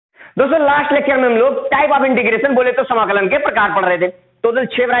दोस्तों last lecture में हम लोग टाइप ऑफ इंटीग्रेशन बोले तो समाकलन के प्रकार पढ़ रहे थे। टोटल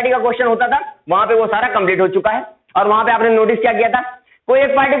 6 वैरायटी का क्वेश्चन होता था, वहां पे वो सारा कंप्लीट हो चुका है। और वहां पे आपने नोटिस क्या किया था, कोई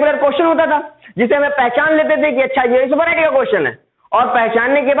एक पार्टिकुलर क्वेश्चन होता था जिसे हमें पहचान लेते थे कि अच्छा ये इस वैरायटी का क्वेश्चन है, और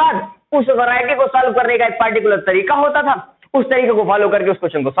पहचानने के बाद उस वैरायटी को सॉल्व करने का एक पार्टिकुलर तरीका होता था, उस तरीके को फॉलो करके उस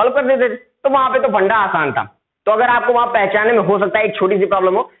क्वेश्चन को सॉल्व कर देते थे। तो वहां पे तो फंडा आसान था। तो अगर आपको वहां पहचानने में हो सकता है एक छोटी सी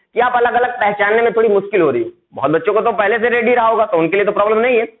प्रॉब्लम हो कि आप अलग अलग पहचानने में थोड़ी मुश्किल हो रही है, बहुत बच्चों को तो पहले से रेडी रहा होगा तो उनके लिए तो प्रॉब्लम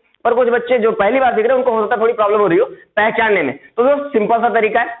नहीं है, पर कुछ बच्चे जो पहली बार सीख रहे हैं उनको हो सकता है थोड़ी प्रॉब्लम हो रही हो पहचानने में। तो दोस्त सिंपल सा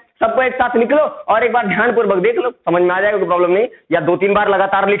तरीका है, सबको एक साथ लिख लो और एक बार ध्यानपूर्वक देख लो, समझ में आ जाएगा, कोई प्रॉब्लम नहीं। या 2-3 बार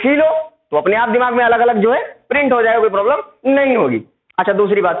लगातार लिख ही लो तो अपने आप दिमाग में अलग अलग जो है प्रिंट हो जाएगा, कोई प्रॉब्लम नहीं होगी। अच्छा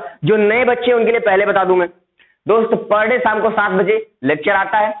दूसरी बात, जो नए बच्चे उनके लिए पहले बता दूं मैं दोस्त, पर डे शाम को 7 बजे लेक्चर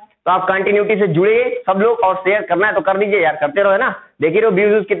आता है, तो आप कंटिन्यूटी से जुड़िए सब लोग, और शेयर करना है तो कर दीजिए यार, करते रहो है ना। देखिए रहो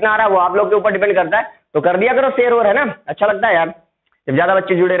व्यूज कितना आ रहा है वो आप लोग के ऊपर डिपेंड करता है, तो कर दिया करो, शेयर हो रहा है ना, अच्छा लगता है यार जब ज्यादा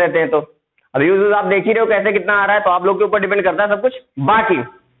बच्चे जुड़े रहते हैं। तो अब व्यूज आप देख ही रहे हो कैसे कितना आ रहा है, तो आप लोग के ऊपर डिपेंड करता है सब कुछ। बाकी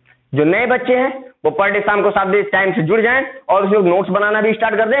जो नए बच्चे हैं वो पर डे शाम को 7 बजे टाइम से जुड़ जाएं और उस लोग नोट्स बनाना भी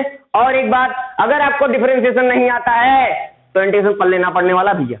स्टार्ट कर दें। और एक बात, अगर आपको डिफरेंशिएशन नहीं आता है तो इंटीग्रेशन पढ़ लेना पड़ने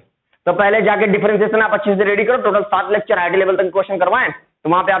वाला भी है, तो पहले जाके डिफरेंशिएशन आप अच्छे से रेडी करो। टोटल 7 लेक्चर IIT लेवल तक क्वेश्चन करवाएं, तो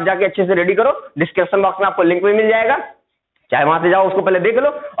वहां पे आप जाके अच्छे से रेडी करो, डिस्क्रिप्शन बॉक्स में आपको लिंक भी मिल जाएगा, चाहे वहां से जाओ उसको पहले देख लो।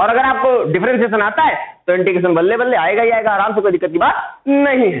 और अगर आपको डिफरेंशिएशन आता है तो इंटीग्रेशन बल्ले बल्ले आएगा ही आएगा, आराम से, कोई दिक्कत की बात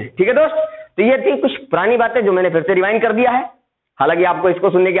नहीं है। ठीक है दोस्त, तो ये थी कुछ पुरानी बातें जो मैंने फिर से रिवाइंड कर दिया है। हालांकि आपको इसको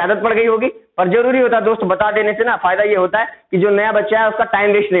सुनने की आदत पड़ गई होगी, पर जरूरी होता है दोस्त, बता देने से ना फायदा ये होता है कि जो नया बच्चा है उसका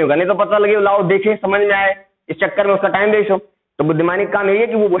टाइम वेस्ट नहीं होगा, नहीं तो पता लगे लाओ देखे समझ में आए, इस चक्कर में उसका टाइम वेस्ट हो। तो बुद्धिमानी का काम यही है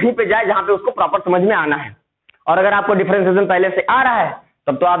कि वो वहीं पे जाए जहां पे उसको प्रॉपर समझ में आना है। और अगर आपको डिफरेंशिएशन पहले से आ रहा है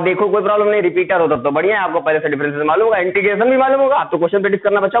तब तो आप देखो कोई प्रॉब्लम नहीं, रिपीटर हो तब तो बढ़िया है, आपको पहले से डिफरेंशिएशन मालूम होगा, इंटीग्रेशन भी मालूम होगा, आप तो क्वेश्चन प्रैक्टिस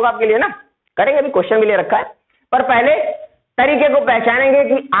करना बच्चा होगा आपके लिए ना, करेंगे, अभी क्वेश्चन भी ले रखा है। पर पहले तरीके को पहचानेंगे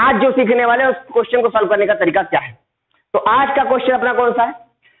कि आज जो सीखने वाले हैं उस क्वेश्चन को सॉल्व करने का तरीका क्या है। तो आज का क्वेश्चन अपना कौन सा है,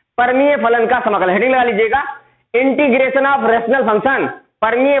 परमीय फलन का समाकलन। हेडिंग लगा लीजिएगा, इंटीग्रेशन ऑफ रैशनल फंक्शन,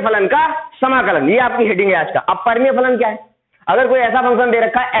 परमीय फलन का समाकलन, ये आपकी हेडिंग है आज का। अब परमीय फलन क्या है, अगर कोई ऐसा फंक्शन दे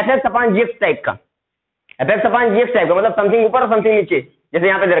रखा है f(x/gx) टाइप का, f(x/gx) टाइप का मतलब समथिंग ऊपर और समथिंग नीचे, जैसे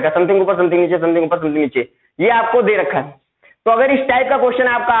यहाँ पे दे रखा है समथिंग ऊपर समथिंग नीचे, समथिंग ऊपर समथिंग नीचे, ये आपको दे रखा है। तो अगर इस टाइप का क्वेश्चन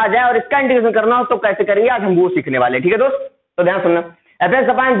आपका आ जाए और इसका इंटीग्रेशन करना हो तो कैसे करेंगे, आज हम वो सीखने वाले हैं। ठीक है दोस्त, तो ध्यान सुनना,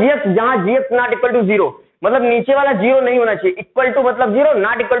 f(x/gx) जहां gx नॉट इक्वल टू 0, मतलब नीचे वाला 0 नहीं होना चाहिए, इक्वल टू मतलब 0,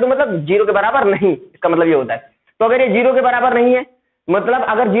 नॉट इक्वल टू मतलब 0 के बराबर नहीं, इसका मतलब ये होता है। तो अगर ये 0 के बराबर नहीं है, मतलब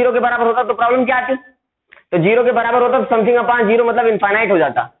अगर 0 के बराबर होता तो प्रॉब्लम क्या आती, तो 0 के बराबर होता तो समथिंग अपॉन 0 मतलब इनफाइनाइट हो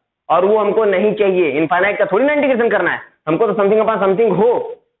जाता, और वो हमको नहीं चाहिए। इनफाइनाइट का थोड़ी ना इंटीग्रेशन करना है, हमको तो समथिंग अपॉन समथिंग हो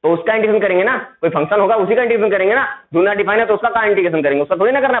तो उसका इंटीग्रेशन करेंगे ना, कोई फंक्शन होगा उसी का इंटीग्रेशन करेंगे ना, डू नॉट डिफाइन है तो उसका कहां इंटीग्रेशन करेंगे, उसका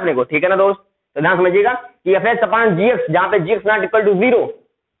थोड़ी ना करना अपने को। ठीक है ना दोस्त, तो ध्यान समझिएगा कि f(x/gx) जहां पे gx नॉट इक्वल टू 0,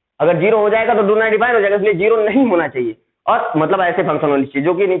 अगर 0 हो जाएगा तो डू नॉट डिफाइन हो जाएगा, इसलिए 0 नहीं होना चाहिए, और मतलब ऐसे फंक्शन होने चाहिए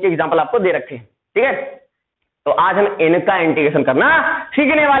जो कि नीचे एग्जांपल आपको दे रखे हैं। ठीक है, तो आज हम इनका इंटीग्रेशन करना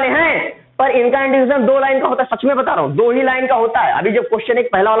सीखने वाले हैं, पर इनका इंटीग्रेशन 2 लाइन का होता है, सच में बता रहा हूं 2 ही लाइन का होता है। अभी जब क्वेश्चन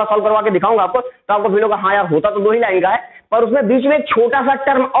एक पहला वाला सॉल्व करवा के दिखाऊंगा आपको तो आपको फील होगा हाँ यार होता तो 2 ही लाइन का है, पर उसमें बीच में एक छोटा सा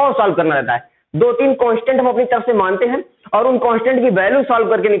टर्म और सॉल्व करना रहता है। 2-3 कांस्टेंट हम अपनी तरफ से मानते हैं और उन कांस्टेंट की वैल्यू सॉल्व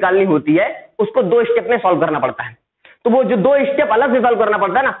करके निकालनी होती है, उसको 2 स्टेप में सॉल्व करना पड़ता है। तो वो जो 2 स्टेप अलग से सॉल्व करना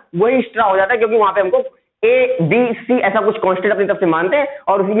पड़ता है ना, वही एक्स्ट्रा हो जाता है, क्योंकि वहां पे हमको A B C ऐसा कुछ कांस्टेंट अपनी तरफ से मानते हैं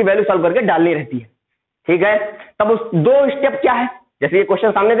और उसी की वैल्यू सॉल्व करके डालनी रहती है। ठीक है, तब उस 2 स्टेप क्या है, जैसे ये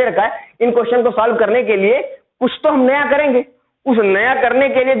क्वेश्चन सामने दे रखा है, इन क्वेश्चन को सॉल्व करने के लिए कुछ तो हम नया करेंगे, उस नया करने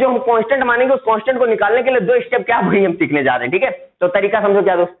के लिए जो हम कांस्टेंट मानेंगे उस कांस्टेंट को निकालने के लिए 2 स्टेप क्या वही हम सीखने जा रहे हैं। ठीक है, तो तरीका समझो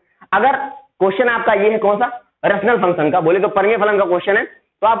क्या दोस्त, अगर क्वेश्चन आपका ये है कौन सा, रैशनल फंक्शन का, बोले तो परमीय फलन का क्वेश्चन है,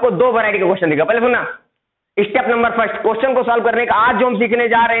 तो आपको 2 वैरायटी का क्वेश्चन दिखा। पहले सुनना, स्टेप नंबर फर्स्ट, क्वेश्चन को सॉल्व करने का आज जो हम सीखने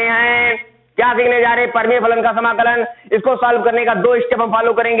जा रहे हैं, क्या सीखने जा रहे हैं, परमीय फलन का समाकलन। इसको सॉल्व करने का 2 स्टेप हम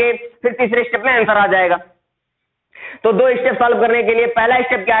फॉलो करेंगे, फिर तीसरे स्टेप में आंसर आ जाएगा। तो 2 स्टेप सॉल्व करने के लिए पहला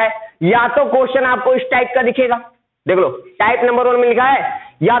स्टेप क्या है, या तो क्वेश्चन आपको इस टाइप का दिखेगा, देख लो टाइप नंबर 1 में लिखा है,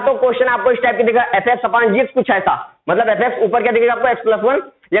 या तो क्वेश्चन आपको इस टाइप का दिखेगा f(x/gx) कुछ ऐसा, मतलब f(x) ऊपर क्या दिखेगा आपको x+1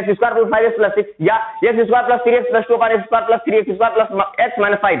 x² + 5x + 6 या x² + 3x + 2 x² + 3x² + x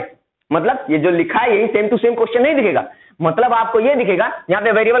 - 5, मतलब ये जो लिखा है यही सेम टू सेम क्वेश्चन नहीं दिखेगा, मतलब आपको ये दिखेगा यहाँ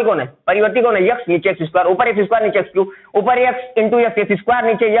पे वेरिएबल कौन है, परिवर्ती कौन है, x नीचे x², ऊपर x² नीचे x3, ऊपर x × x²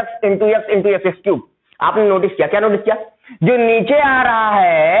 नीचे x × x3। आपने नोटिस किया, क्या नोटिस किया, जो नीचे आ रहा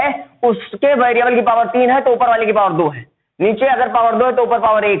है उसके वेरिएबल की पावर 3 है तो ऊपर वाले की पावर 2 है, नीचे अगर पावर 2 है तो ऊपर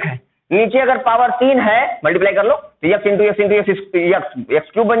पावर 1 है, नीचे अगर पावर 3 है मल्टीप्लाई कर लो तो x ×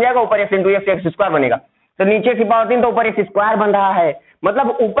 x³ बन जाएगा, ऊपर x × x² बनेगा, तो नीचे की पावर 3 तो ऊपर x² बन रहा है,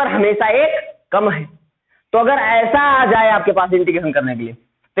 मतलब ऊपर हमेशा 1 कम है। तो अगर ऐसा आ जाए आपके पास इंटीग्रेशन करने के लिए,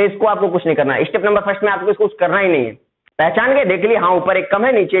 तो इसको आपको कुछ नहीं करना है। स्टेप नंबर फर्स्ट में आपको इसको कुछ करना ही नहीं है। पहचान के देख लिए, हाँ ऊपर एक कम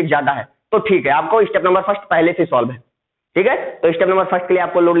है नीचे एक ज्यादा है, तो ठीक है, आपको स्टेप नंबर फर्स्ट पहले से सॉल्व है। ठीक है, तो स्टेप नंबर फर्स्ट के लिए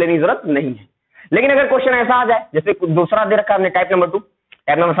आपको लोड लेने की जरूरत नहीं है। लेकिन अगर क्वेश्चन ऐसा आ जाए जैसे दूसरा दे रखा है हमने type number 2,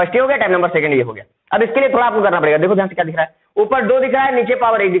 type number first ये हो गया, टाइप नंबर सेकंड ये हो गया। अब इसके लिए थोड़ा आपको करना पड़ेगा। देखो ध्यान से क्या दिख रहा है, ऊपर 2 दिख रहा है, नीचे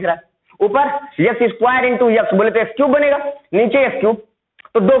पावर 1 दिख रहा है। ऊपर x² इंटू x बोले तो x³ बनेगा, नीचे x³,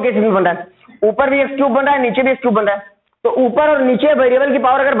 तो 2 केसेस में बन रहा है, ऊपर भी x³ बन रहा है, नीचे भी x³ बन रहा है। तो ऊपर और नीचे वेरिएबल की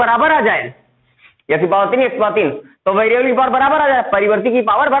पावर अगर बराबर आ जाए, x की पावर 3 x की पावर 3, तो वेरिएबल की पावर बराबर आ जाए, परिवर्ती की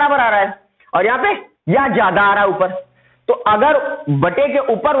पावर बराबर आ रहा है, और यहाँ पे या ज्यादा आ रहा है ऊपर। तो अगर बटे के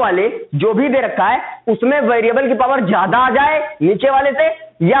ऊपर वाले जो भी दे रखा है उसमें वेरिएबल की पावर ज्यादा आ जाए नीचे वाले से,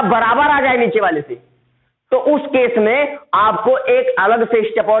 या बराबर आ जाए नीचे वाले से, तो उस केस में आपको एक अलग से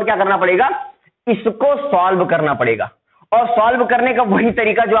स्टेप और क्या करना पड़ेगा, इसको सॉल्व करना पड़ेगा। और सॉल्व करने का वही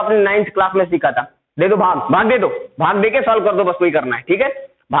तरीका जो आपने 9th क्लास में सीखा था। दे दो भाग, भाग दे दो, भाग देके सॉल्व कर दो, बस वही करना है। ठीक है,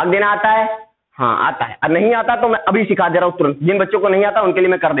 भाग देना आता है, हाँ आता है, और नहीं आता तो मैं अभी सिखा दे रहा हूं तुरंत। जिन बच्चों को नहीं आता उनके लिए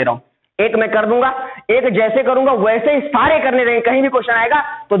मैं कर दे रहा हूं। एक मैं कर दूंगा, एक जैसे करूंगा वैसे ही सारे करने रहेंगे। कहीं भी क्वेश्चन आएगा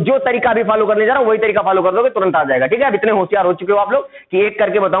तो जो तरीका अभी फॉलो करने जा रहा हूं वही तरीका फॉलो कर दोगे, तुरंत आ जाएगा। ठीक है, अब इतने होशियार हो चुके हो आप लोग कि एक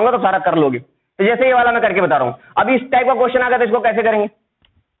करके बताऊंगा तो सारा कर लोगे। तो जैसे ये वाला मैं करके बता रहा हूं, अभी इस टाइप का क्वेश्चन आ गया तो इसको कैसे करेंगे,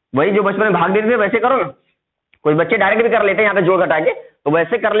 वही जो बचपन में भाग देते थे वैसे करो ना। कुछ बच्चे डायरेक्ट भी कर लेते हैं यहाँ पे जोड़ घटा के, तो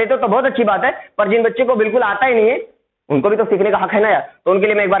वैसे कर लेते हो तो बहुत अच्छी बात है। पर जिन बच्चे को बिल्कुल आता ही नहीं है उनको भी तो सीखने का हक है ना यार, तो उनके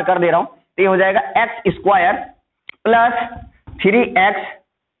लिए मैं एक बार कर दे रहा हूं। तो ये हो जाएगा x² प्लस 3x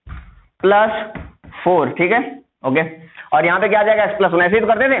प्लस 4। ठीक है, ओके, और यहाँ पे क्या आ जाएगा x+1। ऐसे ही तो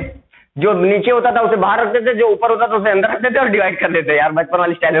करते थे, जो नीचे होता था उसे बाहर रखते थे, जो ऊपर होता था उसे अंदर रखते थे और डिवाइड कर देते। यार बचपन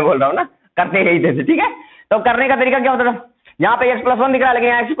वाली स्टाइल में बोल रहा हूँ ना, करते ही थे। ठीक है, तो करने का तरीका क्या होता था, यहाँ पे x+1 दिख रहा है लेकिन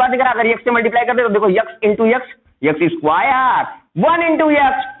यहाँ x² दिख रहा है। अगर x से मल्टीप्लाई करते तो देखो x into x, x², 1 into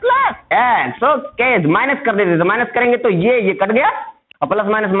x plus x, okay, minus कर देते थे। माइनस करेंगे तो ये कट गया, और प्लस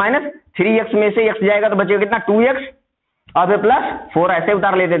माइनस माइनस, 3x में से x जाएगा तो बचेगा कितना, 2x, और फिर प्लस 4 ऐसे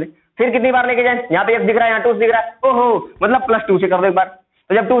उतार लेते थे। फिर कितनी बार लेके जाए, यहाँ पे x दिख रहा है, यहाँ 2 दिख रहा है, ओहो, मतलब +2 से कर दो एक बार।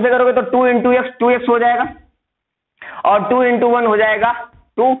 तो जब 2 से करोगे तो 2 इंटू x, 2x हो जाएगा, और 2 इंटू 1 हो जाएगा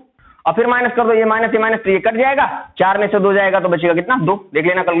 2, और फिर माइनस कर दो, ये माइनस तो ये कट जाएगा, 4 में से 2 जाएगा तो बचेगा कितना, 2। देख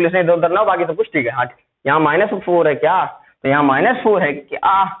लेना कैलकुलेशन, इधर उधर ना, बाकी सब कुछ ठीक है। हाँ, यहाँ -4 है क्या, तो यहाँ -4 है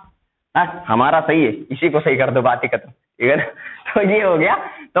क्या, हमारा सही है, इसी को सही कर दो, बात ही खत्म। ठीक है ना, तो ये हो गया।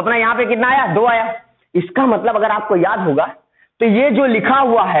 तो अपना यहाँ पे कितना आया, 2 आया। इसका मतलब अगर आपको याद होगा तो ये जो लिखा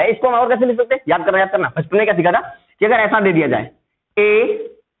हुआ है इसको हम और कैसे लिख सकते हैं, याद करना। बचपन में क्या सीखा था कि अगर ऐसा दे दिया जाए a,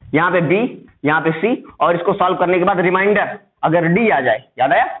 यहाँ पे b, यहाँ पे c, और इसको सॉल्व करने के बाद रिमाइंडर अगर d आ जाए,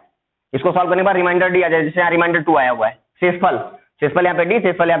 याद आया, इसको सॉल्व करने के बाद रिमाइंडर d आ जाए, जैसे यहाँ रिमाइंडर 2 आया हुआ है, शेषफल यहाँ पे d,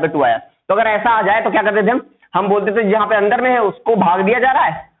 शेषफल यहाँ पे 2 आया। तो अगर ऐसा आ जाए तो क्या करते थे हम बोलते थे जहाँ पे अंदर में है उसको भाग दिया जा रहा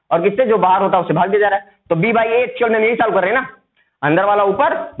है, और किससे, जो बाहर होता है उससे भाग दिया जा रहा है। तो b/a एक्चुअल में यही सॉल्व कर रहे हैं ना, अंदर वाला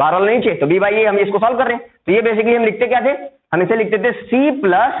ऊपर बाहर वाला नीचे, तो b/a हम इसको सॉल्व कर रहे हैं। तो ये बेसिकली हम लिखते क्या थे, हम इसे लिखते थे c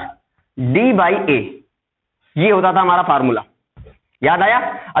प्लस d/a, ये होता था हमारा फार्मूला, याद आया।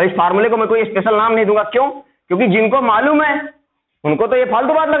 अब इस फार्मूले को मैं कोई स्पेशल नाम नहीं दूंगा, क्यों, क्योंकि जिनको मालूम है उनको तो ये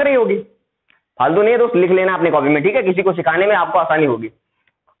फालतू बात लग रही होगी, फालतू नहीं है दोस्त, लिख लेना अपनी कॉपी में। ठीक है, किसी को सिखाने में आपको आसानी होगी,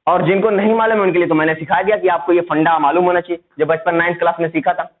 और जिनको नहीं मालूम है उनके लिए तो मैंने सिखा दिया कि आपको ये फंडा मालूम होना चाहिए, जब बचपन 9th क्लास में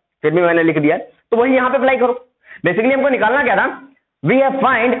सीखा था, फिर भी मैंने लिख दिया, तो वही यहाँ पे अप्लाई करो। बेसिकली हमको निकालना क्या था, we have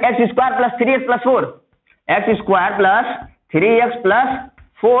find x² plus 3x plus 4, x² plus 3x plus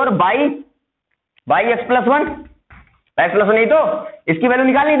 4 by x+1, x+1 नहीं तो इसकी वैल्यू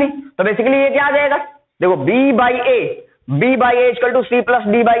निकालनी थी। तो बेसिकली ये क्या आ जाएगा, देखो b/a equal to c plus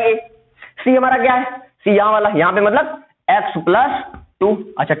d/a। c हमारा क्या है, c यहाँ वाला, यहाँ पे मतलब x+2,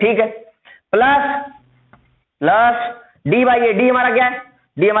 अच्छा ठीक है, प्लस d/a, d हमारा क्या है,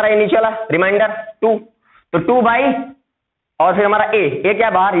 d हमारा ये नीचे वाला रिमाइंडर 2, तो 2 बाई, और फिर हमारा a क्या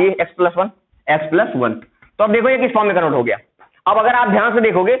है बाहर, ये x+1। तो अब देखो ये किस फॉर्म में कन्वर्ट हो गया। अब अगर आप ध्यान से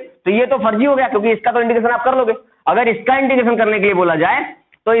देखोगे तो ये तो फर्जी हो गया, क्योंकि इसका तो इंटीग्रेशन आप कर लोगे। अगर इसका इंटीग्रेशन करने के लिए बोला जाए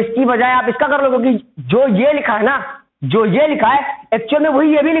तो इसकी बजाय आप इसका कर लोगे, क्योंकि जो ये लिखा है ना, जो ये लिखा है एक्चुअल में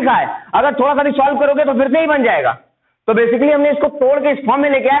वही ये भी लिखा है। अगर थोड़ा सा भी सॉल्व करोगे तो फिर से ही बन जाएगा। तो बेसिकली हमने इसको तोड़ के इस फॉर्म में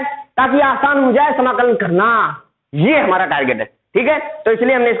लेके आए ताकि आसान हो जाए समाकलन करना, ये हमारा टारगेट है। ठीक है, तो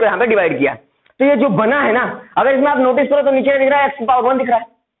इसलिए हमने इसको यहाँ पे डिवाइड किया। तो ये जो बना है ना, अगर इसमें आप नोटिस करो तो नीचे दिख रहा है x⁻1 दिख रहा है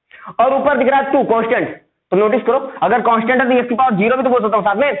और ऊपर दिख रहा है 2 कांस्टेंट। तो नोटिस करो, अगर कांस्टेंट है तो x⁻0 भी तो बोल सकता हूँ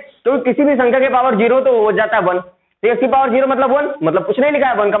साथ में, तो किसी भी संख्या के पावर 0 तो हो जाता है 1। तो x⁻0 मतलब 1, मतलब कुछ नहीं लिखा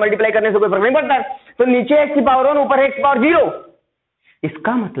है, 1 का मल्टीप्लाई करने से कोई फर्क नहीं पड़ता है। तो नीचे x⁻1 ऊपर x⁻0,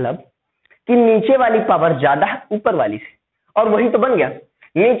 इसका मतलब कि नीचे वाली पावर ज्यादा है ऊपर वाली से, और वही तो बन गया,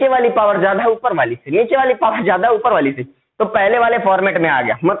 नीचे वाली पावर ज्यादा है ऊपर वाली से, नीचे वाली पावर ज्यादा है ऊपर वाली से। तो पहले वाले फॉर्मेट में आ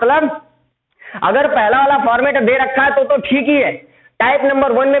गया। मतलब अगर पहला वाला फॉर्मेट दे रखा है तो ठीक ही है, टाइप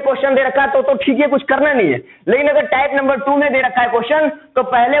नंबर 1 में क्वेश्चन दे रखा है तो ठीक है, कुछ करना नहीं है। लेकिन अगर टाइप नंबर 2 में दे रखा है क्वेश्चन, तो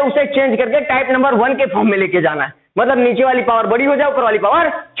पहले उसे चेंज करके टाइप नंबर 1 के फॉर्म में लेके जाना है। मतलब नीचे वाली पावर बड़ी हो जाए, ऊपर वाली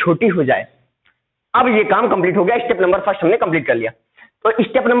पावर छोटी हो जाए। अब ये काम कंप्लीट हो गया, स्टेप नंबर फर्स्ट हमने कंप्लीट कर लिया। तो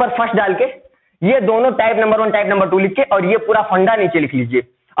स्टेप नंबर फर्स्ट डाल के ये दोनों टाइप नंबर 1 टाइप नंबर 2 लिख के और ये पूरा फंडा नीचे लिख लीजिए।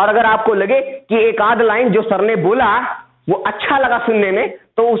 और अगर आपको लगे कि एक आध लाइन जो सर ने बोला वो अच्छा लगा सुनने में,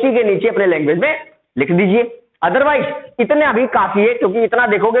 तो उसी के नीचे अपने लैंग्वेज में लिख दीजिए। अदरवाइज इतने अभी काफी है, क्योंकि इतना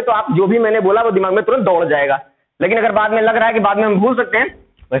देखोगे तो आप जो भी मैंने बोला वो दिमाग में तुरंत दौड़ जाएगा। लेकिन अगर बाद में लग रहा है कि बाद में हम भूल सकते हैं,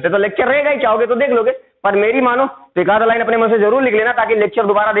 वैसे तो लेक्चर रहेगा ही, चाहोगे तो देख लोगे, पर मेरी मानो तो एक आध लाइन अपने मन से जरूर लिख लेना, ताकि लेक्चर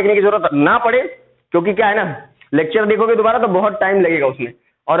दोबारा देखने की जरूरत ना पड़े। क्योंकि क्या है ना, लेक्चर देखोगे दोबारा तो बहुत टाइम लगेगा उसमें,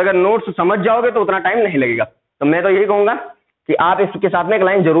 और अगर नोट्स समझ जाओगे तो उतना टाइम नहीं लगेगा। तो मैं तो यही कहूंगा कि आप इसके साथ में एक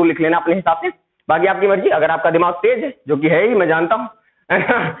लाइन जरूर लिख लेना अपने हिसाब से। बाकी आपकी मर्जी, अगर आपका दिमाग तेज है, जो कि है ही, मैं जानता हूं,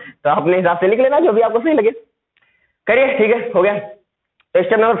 तो अपने हिसाब से लिख लेना जो भी आपको सही लगे। करिए, ठीक है, हो गया। तो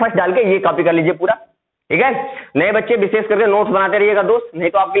स्टेप नंबर फर्स्ट डाल के ये कॉपी कर लीजिए पूरा, ठीक है। नए बच्चे विशेष करके नोट्स बनाते रहिएगा दोस्त, नहीं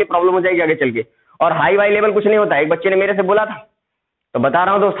तो आपके लिए प्रॉब्लम हो जाएगी आगे चल के। और हाई वाई लेवल कुछ नहीं होता है, एक बच्चे ने मेरे से बोला था, तो बता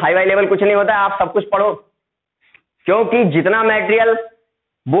रहा हूं दोस्त, हाई वाई लेवल कुछ नहीं होता है, आप सब कुछ पढ़ो। क्योंकि जितना मटेरियल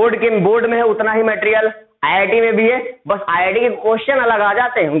बोर्ड में है उतना ही मटेरियल आईआईटी में भी है। बस आईआईटी के क्वेश्चन अलग आ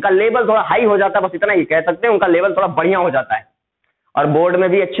जाते हैं, उनका लेवल थोड़ा हाई हो जाता है, बस इतना ही कह सकते हैं, उनका लेवल थोड़ा बढ़िया हो जाता है। और बोर्ड में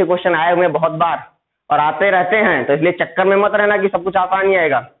भी अच्छे क्वेश्चन आए हुए हैं बहुत बार, और आते रहते हैं, तो इसलिए चक्कर में मत रहना कि सब कुछ आसान ही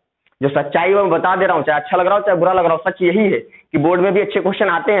आएगा। जो सच्चाई है मैं बता दे रहा हूँ, चाहे अच्छा लग रहा हो चाहे बुरा लग रहा हो, सच यही है कि बोर्ड में भी अच्छे क्वेश्चन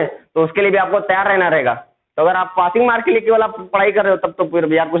आते हैं, तो उसके लिए भी आपको तैयार रहना रहेगा। तो अगर आप पासिंग मार्क के लिए केवल आप पढ़ाई कर रहे हो, तब तो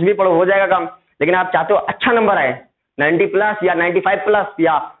फिर यार कुछ भी पढ़ो, हो जाएगा काम। लेकिन आप चाहते हो अच्छा नंबर आए, 90 प्लस या 95 प्लस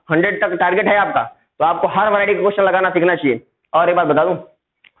या 100 तक टारगेट है आपका, तो आपको हर वैरायटी का क्वेश्चन लगाना सीखना चाहिए। और एक बात बता दूं,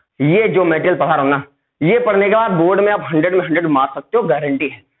 ये जो मटेरियल पढ़ा रहा हूं ना, ये पढ़ने के बाद बोर्ड में आप 100 में 100 मार सकते हो, गारंटी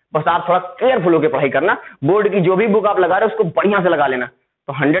है। बस आप थोड़ा केयरफुल होकर पढ़ाई करना, बोर्ड की जो भी बुक आप लगा रहे हो उसको बढ़िया से लगा लेना,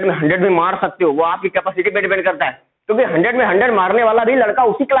 तो 100 में 100 भी मार सकते हो। वो आपकी कैपेसिटी पे डिपेंड करता है, क्योंकि 100 में 100 मारने वाला भी लड़का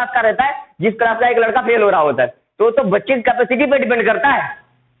उसी क्लास का रहता है जिस क्लास का एक लड़का फेल हो रहा होता है। तो बच्चे की कैपेसिटी पे डिपेंड करता है।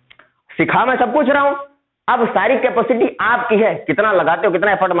 सिखा मैं सब कुछ रहा हूं, अब सारी कैपेसिटी आपकी है, कितना लगाते हो,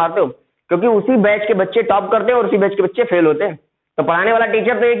 कितना एफर्ट मारते हो। क्योंकि उसी बैच के बच्चे टॉप करते हैं और उसी बैच के बच्चे फेल होते हैं। तो पढ़ाने वाला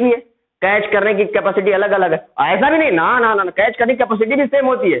टीचर तो एक ही है, कैच करने की कैपेसिटी अलग अलग है। ऐसा भी नहीं, ना ना ना, कैच करने की कैपेसिटी भी सेम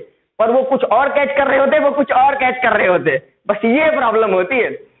होती है, पर वो कुछ और कैच कर रहे होते हैं, वो कुछ और कैच कर रहे होते हैं। बस ये प्रॉब्लम होती है,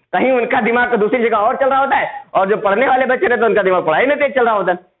 कहीं उनका दिमाग तो दूसरी जगह और चल रहा होता है, और जो पढ़ने वाले बच्चे रहते हैं उनका दिमाग पढ़ाई में तेज चल रहा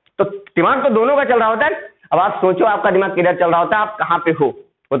होता है। तो दिमाग तो दोनों का चल रहा होता है। अब आप सोचो आपका दिमाग किधर चल रहा होता है, आप कहाँ पे हो,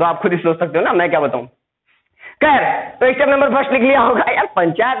 वो तो आप खुद ही सोच सकते हो ना, मैं क्या बताऊं। खैर, तो स्टेप नंबर फर्स्ट लिख लिया होगा यार,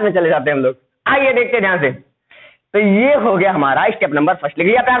 पंचायत में चले जाते हैं हम लोग। आइए देखते हैं ध्यान से। तो ये हो गया हमारा स्टेप नंबर फर्स्ट, लिख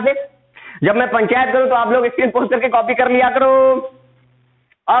लिया प्यार से। जब मैं पंचायत करूं तो आप लोग स्क्रीन पोस्ट करके कॉपी कर लिया करो।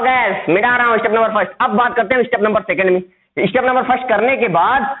 और गैस मिटा रहा हूं स्टेप नंबर फर्स्ट। अब बात करते हैं स्टेप नंबर सेकंड में। स्टेप नंबर फर्स्ट करने के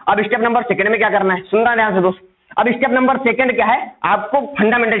बाद अब स्टेप नंबर सेकंड में क्या करना है, सुनना ध्यान से दोस्त। अब स्टेप नंबर सेकंड क्या है, आपको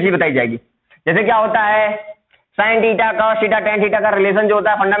फंडामेंटल चीज बताई जाएगी। जैसे क्या होता है, sine theta, cos theta, tan theta का रिलेशन जो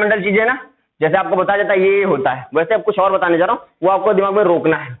होता है, फंडामेंटल चीज है ना, जैसे आपको बताया जाता है ये होता है, वैसे अब कुछ और बताने जा रहा हूं, वो आपको दिमाग में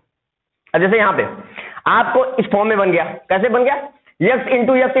रोकना है। जैसे यहाँ पे आपको इस फॉर्म में बन गया, कैसे बन गया, x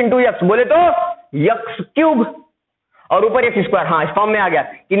इंटू एक्स, बोले तो x क्यूब और ऊपर x स्क्वायर। हाँ, इस फॉर्म में आ गया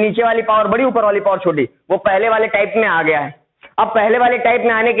कि नीचे वाली पावर बड़ी, ऊपर वाली पावर छोटी, वो पहले वाले टाइप में आ गया है। अब पहले वाले टाइप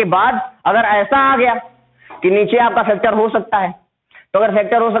में आने के बाद अगर ऐसा आ गया कि नीचे आपका फैक्टर हो सकता है, तो अगर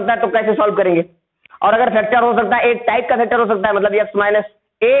फैक्टर हो सकता है तो कैसे सॉल्व करेंगे। और अगर फैक्टर हो सकता है, एक टाइप का फैक्टर हो सकता है, मतलब x माइनस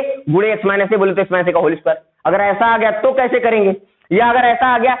ए गुणे x माइनस ए, बोले तो x माइनस ए का होल स्क्वायर। अगर ऐसा आ गया तो कैसे करेंगे। या अगर ऐसा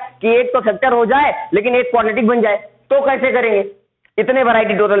आ गया कि एक तो फैक्टर हो जाए लेकिन एक क्वाड्रेटिक बन जाए, तो कैसे करेंगे। इतने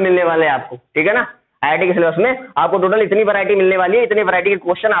वैरायटी टोटल मिलने वाले हैं आपको, ठीक है ना। आईआईटी के सिलेबस में आपको टोटल इतनी वैरायटी मिलने वाली है, इतनी वैरायटी के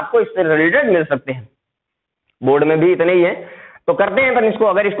क्वेश्चन आपको इससे रिलेटेड मिल सकते हैं। बोर्ड में भी इतने ही है, तो करते हैं। पर इसको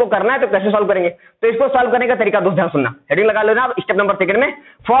अगर इसको करना है तो कैसे सॉल्व करेंगे, तो इसको सॉल्व करने का तरीका दोस्त ध्यान सुनना, हेडिंग लगा लो ना आप स्टेप नंबर सेकंड में,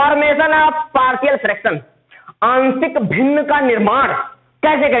 फॉर्मेशन ऑफ पार्शियल फ्रैक्शन, आंशिक भिन्न का निर्माण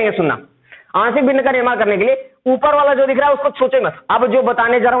कैसे करेंगे, सुनना। आंशिक भिन्न का निर्माण करने के लिए ऊपर वाला जो दिख रहा है उसको सोचे मत। अब जो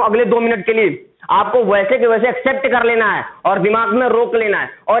बताने जा रहा हूं अगले 2 मिनट के लिए आपको वैसे के वैसे एक्सेप्ट कर लेना है और दिमाग में रोक लेना है,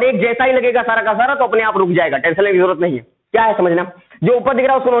 और एक जैसा ही लगेगा सारा का सारा तो अपने आप रुक जाएगा, टेंशन लेने की जरूरत नहीं है। क्या है समझना, जो ऊपर दिख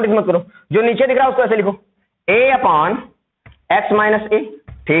रहा है उसको नोटिस मत करो, जो नीचे दिख रहा है उसको ऐसे लिखो, a अपॉन एक्स माइनस ए,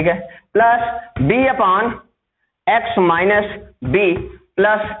 ठीक है, plus b upon x minus B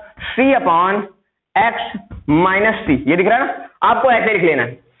plus c upon x minus सी। ये दिख रहा है ना, आपको ऐसे लिख लेना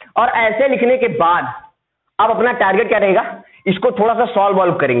है। और ऐसे लिखने के बाद अब अपना टारगेट क्या रहेगा, इसको थोड़ा सा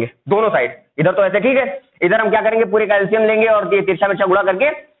सॉल्व करेंगे दोनों साइड। इधर तो ऐसे ठीक है, इधर हम क्या करेंगे, पूरे कैल्शियम लेंगे और तिरछा मिर्चा गुणा करके,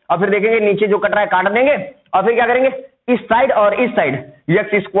 और फिर देखेंगे नीचे जो कट रहा है काट देंगे, और फिर क्या करेंगे इस साइड और इस साइड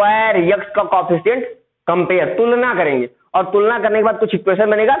x स्क्वायर, x का कोएफिशिएंट कंपेयर, तुलना करेंगे, और तुलना करने के बाद कुछ इक्वेशन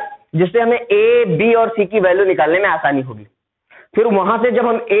बनेगा जिससे हमें ए, बी और सी की वैल्यू निकालने में आसानी होगी। फिर वहां से जब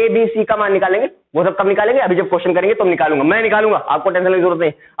हम ए, बी, सी का मान निकालेंगे, वो सब कब निकालेंगे, अभी जब क्वेश्चन करेंगे तो निकालूंगा, मैं निकालूंगा, आपको टेंशन लेने की जरूरत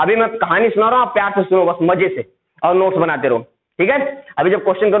नहीं। अभी मैं कहानी सुना रहा हूं, आप प्यार से सुनो बस, मजे से, और नोट्स बनाते रहो, ठीक है। अभी जब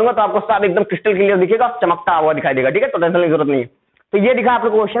क्वेश्चन करूंगा तो आपको सब एकदम क्रिस्टल क्लियर दिखेगा, चमकता हुआ दिखाई देगा, ठीक है, तो टेंशन लेने की जरूरत नहीं है। तो ये दिखा आपको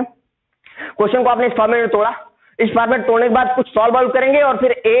क्वेश्चन को आपने इस फॉर्मेट में तोड़ा, इस फॉर्मेट तोड़ने के बाद कुछ सॉल्व करेंगे और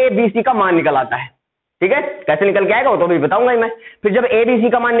फिर ए, बी, सी का मान निकल आता है, ठीक है। कैसे निकल के आएगा वो तो अभी बताऊंगा ही मैं। फिर जब ए, बी, सी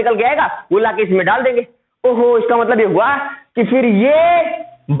का मान निकल के आएगा वो लाके इसमें डाल देंगे। ओहो, इसका मतलब ये हुआ कि फिर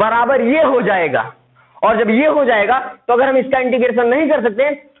ये बराबर ये हो जाएगा, और जब ये हो जाएगा तो अगर हम इसका इंटीग्रेशन नहीं कर सकते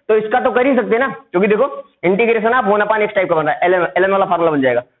तो इसका तो कर ही सकते ना, क्योंकि देखो इंटीग्रेशन आप 1/x टाइप का बन रहा है, ln वाला फार्मूला बन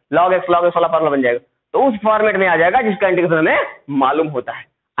जाएगा, log x वाला फार्मूला बन जाएगा, तो उस फॉर्मेट में आ जाएगा जिसका इंटीग्रेशन हमें मालूम होता है।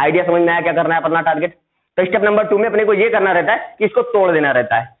 आइडिया समझ में आया क्या करना है अपना टारगेट। तो स्टेप नंबर 2 में अपने को ये करना रहता है कि इसको तोड़ देना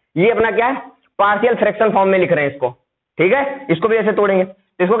रहता है। ये अपना क्या है, पार्शियल फ्रैक्शन फॉर्म में लिख रहे हैं इसको, ठीक है। इसको भी ऐसे तोड़ेंगे,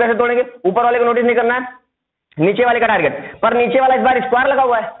 तो इसको कैसे तोड़ेंगे, ऊपर वाले को नोटिस नहीं करना है, नीचे वाले का टारगेट, पर नीचे वाला इस बार स्क्वायर लगा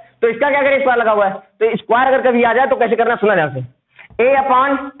हुआ है, तो इसका क्या करें, स्क्वायर लगा हुआ है, तो स्क्वायर अगर कभी आ जाए तो कैसे करना, सुना ध्यान से। ए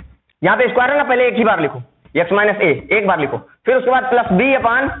अपॉन, यहाँ पे स्क्वायर है ना, पहले एक ही बार लिखो, x माइनस ए एक बार लिखो, फिर उसके बाद प्लस बी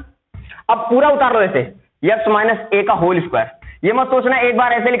अपॉन, अब पूरा उतार लो ऐसे, x माइनस ए का होल स्क्वायर। ये मत सोचना एक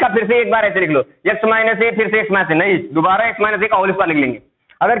बार ऐसे लिखा फिर से एक बार ऐसे लिख लो, x माइनस ए फिर से x माइनस ए, नहीं, दोबारा x माइनस ए का होल स्क्वायर लिख लेंगे।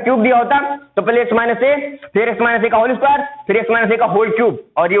 अगर क्यूब दिया होता तो पहले x माइनस ए, फिर x माइनस ए का होल स्क्वायर, फिर x माइनस ए का होल क्यूब,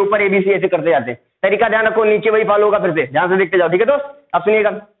 और ये ऊपर एबीसी ऐसे करते जाते। तरीका ध्यान रखो, नीचे वही फॉलो होगा, फिर से ध्यान से देखते जाओ, ठीक है दोस्त। अब सुनिएगा,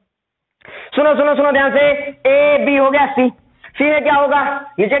 सुनो सुनो सुनो ध्यान से, ए बी हो गया, सी, सी में क्या होगा,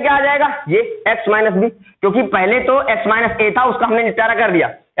 नीचे क्या आ जाएगा, ये x माइनस बी, क्योंकि पहले तो x माइनस ए था, उसका हमने निपटारा कर दिया,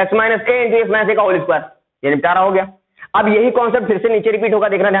 x माइनस ए इंटू x माइनस ए का होल स्क्वायर, ये निपटारा हो गया। अब यही कॉन्सेप्ट फिर से नीचे रिपीट होगा,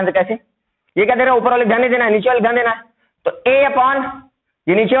 देखना ध्यान से कैसे। ये क्या दे रहा है, ऊपर वाले ध्यान नहीं देना है, नीचे वाले ध्यान देना है। तो a अपॉन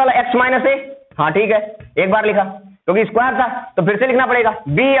ये नीचे वाला x माइनस ए, हाँ ठीक है, एक बार लिखा क्योंकि स्क्वायर था, तो फिर से लिखना पड़ेगा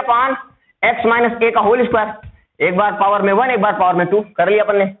b अपॉन x माइनस ए का होल स्क्वायर, एक बार पावर में 1 एक बार पावर में 2 कर लिया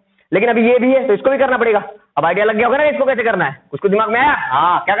अपन ने। लेकिन अभी ये भी है तो इसको भी करना पड़ेगा। अब आइडिया लग गया होगा ना इसको कैसे करना है, उसको दिमाग में आया,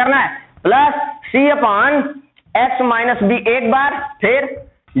 हाँ क्या करना है, plus c upon x minus B एक बार, फिर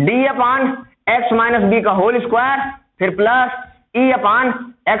d upon x minus B का होल स्क्वायर, फिर plus e upon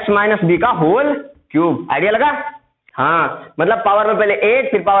x minus B का होल क्यूब। आइडिया लगा, हाँ, मतलब पावर में पहले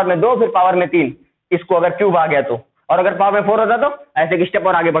 8 फिर पावर में 2 फिर पावर में 3, इसको अगर क्यूब आ गया तो, और अगर पावर में 4 होता तो ऐसे एक स्टेप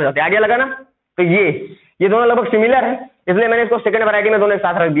और आगे बढ़ जाते। आइडिया लगा ना। तो ये दोनों लगभग सिमिलर है, इसलिए मैंने इसको सेकंड वैरायटी में दोनों एक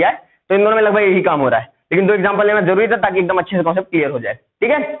साथ रख दिया है। तो इन दोनों में लगभग यही काम हो रहा है, लेकिन 2 एग्जांपल लेना जरूरी था ताकि एकदम अच्छे से कॉन्सेप्ट क्लियर हो जाए,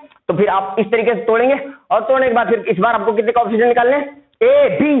 ठीक है। तो फिर आप इस तरीके से तोड़ेंगे, और तोड़ने के बाद फिर इस बार आपको कितने कोएफिशिएंट निकालने हैं,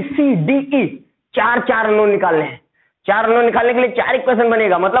 A B C D E, 4 unknown निकालने हैं। 4 अननोन निकालने के लिए 4 इक्वेशन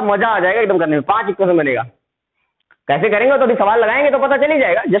बनेगा, मतलब मजा आ जाएगा एकदम करने में, 5 इक्वेशन बनेगा। कैसे करेंगे तो अभी सवाल लगाएंगे तो पता चल ही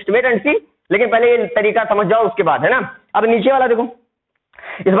जाएगा, जस्ट वेट एंड सी। लेकिन पहले ये तरीका समझ जाओ उसके बाद, है ना। अब नीचे वाला देखो,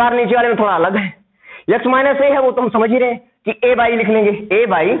 इस बार नीचे वाले में थोड़ा अलग है। x माइनस ए है वो तो हम समझ ही रहे हैं कि a बाई लिख लेंगे, a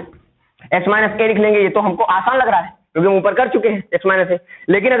बाई x माइनस ए लिख लेंगे, ये तो हमको आसान लग रहा है क्योंकि हम ऊपर कर चुके हैं x माइनस ए।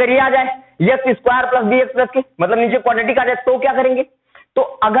 लेकिन अगर ये आ जाए x square plus B x plus के, मतलब नीचे क्वाड्रेटिक आ जाए तो क्या करेंगे। तो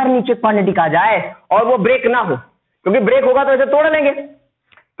अगर नीचे क्वाड्रेटिक आ जाए और वो ब्रेक ना हो, क्योंकि ब्रेक होगा तो ऐसे तोड़ लेंगे,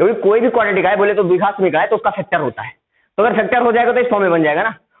 क्योंकि कोई भी क्वाड्रेटिक आए बोले तो द्विघात आए तो उसका फैक्टर होता है। तो अगर फैक्टर हो जाएगा तो इस फॉर्म में बन जाएगा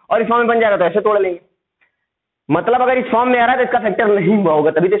ना, और इस फॉर्म में बन जाएगा तो ऐसे तोड़ लेंगे। मतलब अगर इस फॉर्म में आ रहा है तो इसका फैक्टर नहीं हुआ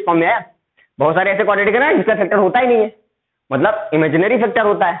होगा, तभी तो इस फॉर्म में आया। बहुत सारे ऐसे क्वाड्रेटिक है ना जिसका फैक्टर होता ही नहीं है, मतलब इमेजिनरी फैक्टर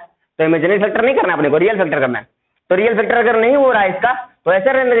होता है। तो इमेजिनरी फैक्टर नहीं करना अपने को, रियल फैक्टर करना है। तो रियल फैक्टर अगर नहीं हो रहा है इसका तो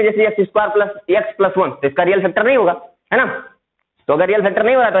ऐसे रहने देंगे जैसे x square plus x plus 1, तो इसका रियल फैक्टर नहीं होगा, है ना। तो अगर रियल फैक्टर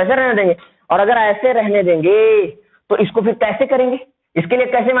नहीं हो रहा तो ऐसे रहने देंगे, और अगर ऐसे रहने देंगे तो इसको फिर कैसे करेंगे, इसके लिए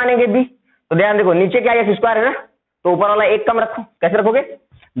कैसे मानेंगे b। तो ध्यान देखो, नीचे क्या x स्क्वायर है ना, तो ऊपर वाला एक कम रखो। कैसे रखोगे,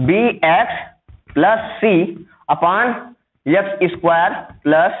 bx plus c upon x square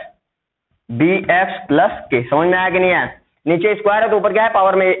plus bx plus k। समझ में आया कि नहीं आया। नीचे स्क्वायर है तो ऊपर क्या है,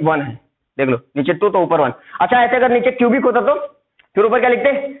 पावर में 1 है, देख लो नीचे 2 तो ऊपर 1। अच्छा, ऐसे अगर नीचे क्यूबिक होता तो फिर ऊपर क्या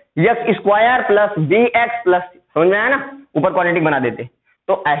लिखते, x square plus bx plus, समझ में आया ना, ऊपर क्वाड्रेटिक बना देते।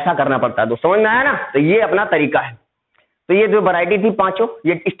 तो ऐसा करना पड़ता है, तो समझ में आया ना। तो ये अपना तरीका है। तो ये जो वैरायटी थी पांचों,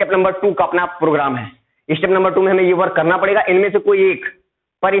 ये स्टेप नंबर 2 का अपना प्रोग्राम है। स्टेप नंबर 2 में हमें ये वर्क करना पड़ेगा, इनमें से कोई एक,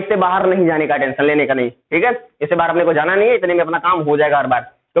 पर इससे बाहर नहीं जाने का, टेंशन लेने का नहीं, ठीक है। इससे बाहर अपने को जाना नहीं है, इतने में अपना काम हो जाएगा हर बार,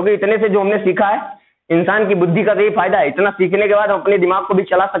 क्योंकि इतने से जो हमने सीखा है, इंसान की बुद्धि का तो ये फायदा है, इतना सीखने के बाद हम अपने दिमाग को भी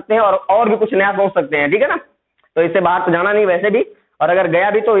चला सकते हैं और भी कुछ नया सोच सकते हैं, ठीक है ना। तो इससे बाहर तो जाना नहीं वैसे भी, और अगर गया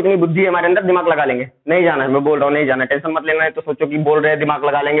भी तो इतनी बुद्धि हमारे अंदर, दिमाग लगा लेंगे। नहीं जाना है, मैं बोल रहा हूँ नहीं जाना, टेंशन मत लेना है। तो सोचो कि बोल रहे हैं दिमाग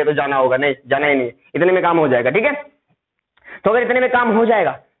लगा लेंगे तो जाना होगा, नहीं, जाना ही नहीं, इतने में काम हो जाएगा, ठीक है। तो अगर इतने में काम हो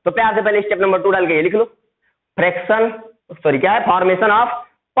जाएगा तो प्यार से पहले स्टेप नंबर 2 डाल के ये लिख लो, फ्रैक्शन, सॉरी क्या है, फॉर्मेशन ऑफ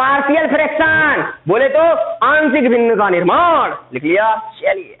पार्शियल फ्रैक्शन बोले तो आंशिक भिन्न का निर्माण, लिख लिया।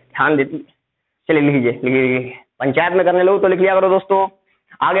 चलिए ध्यान देती, चलिए लिखिए लिखिए, पंचायत में करने लोग तो लिख लिया करो दोस्तों।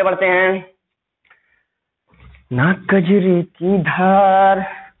 आगे बढ़ते हैं। ना कजरे की धार,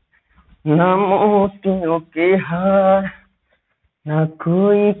 ना मोतियों के हार, ना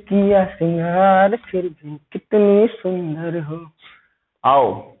कोई किया सिंगार, फिर भी कितनी सुंदर हो।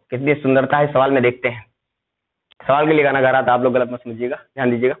 आओ कितनी सुंदरता है सवाल में देखते हैं। सवाल के लिए गाना गा रहा था, आप लोग गलत मत समझिएगा,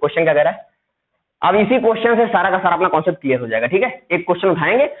 ध्यान दीजिएगा। क्वेश्चन क्या कह रहा है, अब इसी क्वेश्चन से सारा का सारा अपना कॉन्सेप्ट क्लियर हो जाएगा। ठीक है, एक क्वेश्चन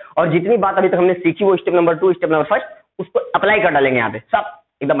उठाएंगे और जितनी बात अभी तक हमने सीखी वो स्टेप नंबर 2 स्टेप नंबर 1 उसको अप्लाई कर डालेंगे यहाँ पे, सब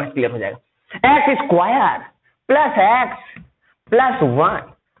एकदम क्लियर हो जाएगा। X square plus x plus 1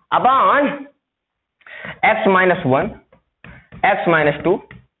 upon x minus 1 x minus 2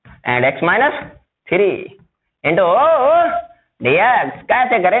 and x minus 3 into dx।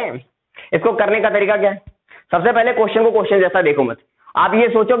 कैसे करें इसको, करने का तरीका क्या है? सबसे पहले क्वेश्चन को क्वेश्चन जैसा देखो मत, आप ये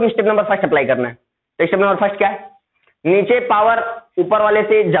सोचो कि स्टेप नंबर 1 अप्लाई करना है। तो स्टेप नंबर 1 क्या है, नीचे पावर ऊपर वाले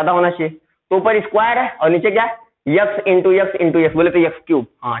से ज्यादा होना चाहिए, तो ऊपर स्क्वायर है और नीचे क्या है x इंटू एक्स बोले तो x क्यूब।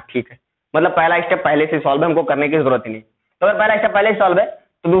 हाँ ठीक है, मतलब पहला स्टेप पहले से सॉल्व है, हमको करने की जरूरत ही नहीं। तो अगर पहला स्टेप पहले से सॉल्व है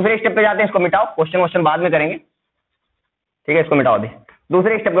तो दूसरे स्टेप पे जाते हैं, इसको मिटाओ, क्वेश्चन बाद में करेंगे। ठीक है, इसको मिटाओ दे,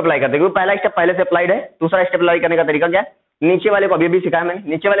 दूसरे स्टेप को अप्लाई करते हैं क्योंकि पहला स्टेप पहले से अप्लाइड है। दूसरा स्टेप अप्लाई करने का तरीका क्या है, नीचे वाले को अभी भी सिखाया मैंने,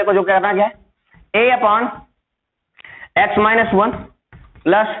 नीचे वाले को जो करना क्या है, a upon x minus 1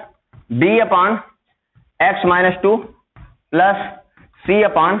 plus b upon x minus 2 plus c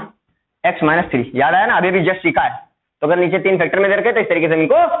upon x minus 3। याद आया ना, अभी भी जस्ट सीखा है। तो अगर नीचे 3 फैक्टर में दे रखे तो इस तरीके से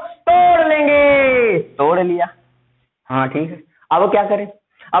इनको तोड़ लेंगे, तोड़ लिया। हाँ ठीक है, अब क्या करें,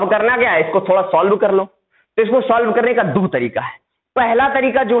 अब करना क्या है, इसको थोड़ा सॉल्व कर लो। तो इसको सॉल्व करने का 2 तरीका है। पहला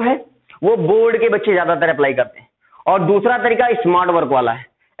तरीका जो है वो बोर्ड के बच्चे ज्यादातर अप्लाई करते हैं और दूसरा तरीका स्मार्ट वर्क वाला है।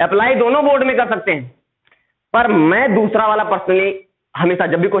 अप्लाई दोनों बोर्ड में कर सकते हैं, पर मैं दूसरा वाला पर्सनली हमेशा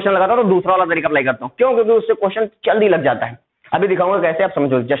जब भी क्वेश्चन लगाता हूं तो दूसरा वाला तरीका अप्लाई करता हूं। क्यों? क्योंकि उससे क्वेश्चन जल्दी लग जाता है। अभी दिखाऊंगा कैसे, आप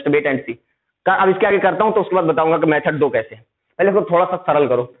समझो, जस्ट वेट एंड सी। अब इसके आगे करता हूं तो उसके बाद बताऊंगा कि मेथड 2 कैसे। पहले इसको थोड़ा सा सरल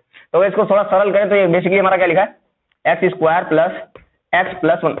करो। तो इसको थोड़ा सरल करें तो ये बेसिकली हमारा क्या लिखा है, x square plus x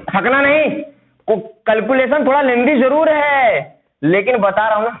plus 1। थकना नहीं, कैलकुलेशन थोड़ा लेंदी जरूर है, लेकिन बता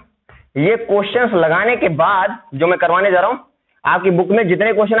रहा हूं ना, ये क्वेश्चंस लगाने के बाद जो मैं करवाने जा रहा हूं, आपकी बुक में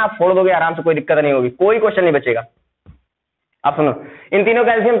जितने क्वेश्चन आप फोड़ दोगे आराम से, कोई दिक्कत नहीं होगी, कोई क्वेश्चन नहीं बचेगा। आप सुनो, इन तीनों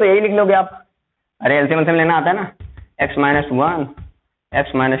का एलसीएम तो यही लिख लोगे आप। अरे एलसीएम लेना आता है ना, x minus 1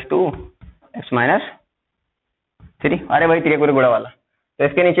 x minus 2 x minus 3। अरे भाई 3 गुड़ा वाला, तो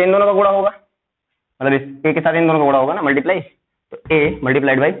इसके नीचे इन दोनों का गुड़ा होगा, मतलब इस ए के साथ इन दोनों का गुड़ा होगा ना, मल्टीप्लाई। तो ए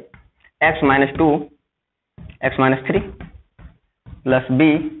multiplied by x minus 2 x minus 3 plus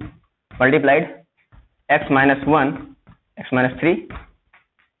B multiplied x minus 1 x minus 3,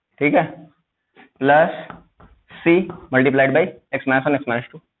 ठीक है, plus C multiplied by x minus 1 x minus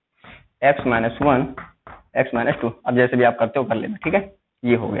 2 x minus 1 x minus 2। अब जैसे भी आप करते हो कर लेना, ठीक है,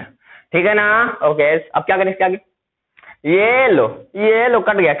 ये हो गया, ठीक है ना। ओके, अब क्या करें इसके आगे, ये लो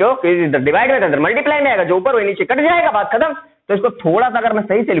कट गया, क्यों? डिवाइड में था, मल्टीप्लाई में आएगा, जो ऊपर वही नीचे कट जाएगा, बात खत्म। तो इसको थोड़ा सा अगर मैं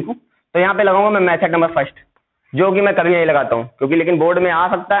सही से लिखूं तो यहाँ पे लगाऊंगा मैं मेथड नंबर 1, जो कि मैं कभी नहीं लगाता हूँ, क्योंकि लेकिन बोर्ड में आ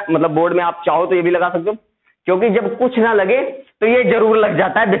सकता है, मतलब बोर्ड में आप चाहो तो ये भी लगा सकते हो, क्योंकि जब कुछ ना लगे तो ये जरूर लग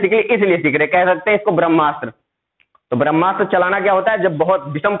जाता है, बेसिकली इसलिए सीख रहे, कह सकते हैं इसको ब्रह्मास्त्र। तो ब्रह्मास्त्र चलाना क्या होता है, जब बहुत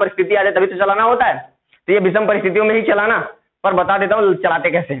विषम परिस्थिति आ जाए तभी तो चलाना होता है। तो ये विषम परिस्थितियों में ही चलाना, पर बता देता हूँ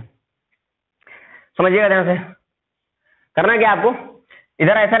चलाते कैसे हैं, समझिएगा ध्यान से। करना क्या आपको,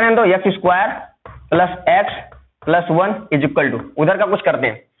 इधर ऐसा रहने दो, x square plus x plus 1 is equal to, उधर का कुछ करते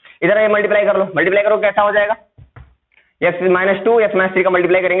हैं, इधर ये मल्टीप्लाई कर लो, मल्टीप्लाई करो कैसा हो जाएगा, एक्स माइनस 2 एक्स माइनस 3 का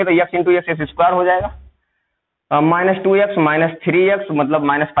मल्टीप्लाई करेंगे तो एक्स इंटू एक्स स्क्वायर हो जाएगा, माइनस 2x माइनस 3x मतलब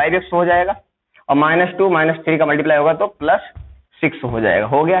माइनस 5x हो जाएगा, और माइनस 2 माइनस 3 का मल्टीप्लाई होगा तो प्लस 6 हो जाएगा।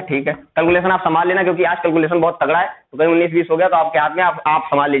 हो गया, ठीक है। कैलकुलेशन आप संभाल लेना, क्योंकि आज कैलकुलेशन बहुत तगड़ा है, तो कहीं 19-20 हो गया तो आपके हाथ में, आप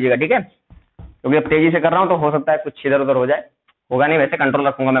संभाल लीजिएगा, ठीक है, क्योंकि अब तेजी से कर रहा हूं तो हो सकता है कुछ इधर उधर हो जाए, होगा नहीं, वैसे कंट्रोल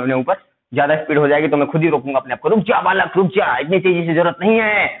रखूंगा मैं अपने ऊपर। ज्यादा स्पीड हो जाएगी तो मैं खुद ही रोकूंगा अपने आप को, रुक जा बालक रुक जा, इतनी तेजी से जरूरत नहीं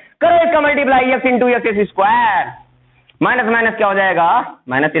है, करो इसका multiply, x into x square, minus minus क्या हो जाएगा,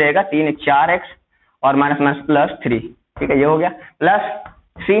 माइनस ही रहेगा, 3 4x और माइनस माइनस प्लस 3, ठीक है, ये हो गया, प्लस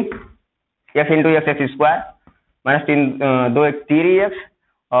सी x into x square minus 2 1 3x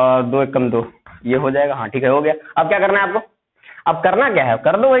और 2 1 कम 2, ये हो जाएगा। हाँ ठीक है, हो गया। अब क्या करना है आपको, अब करना क्या है,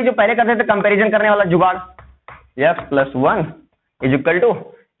 कर दो वही जो पहले करते थे, कंपैरिजन करने वाला जुगाड़, x plus 1 is equal to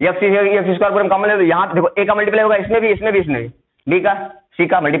x square पूरा कॉमन ले लो, यहाँ देखो a का मल्टीप्लाई होगा इसमें भी, इसमें भी, इसमें भी, b का c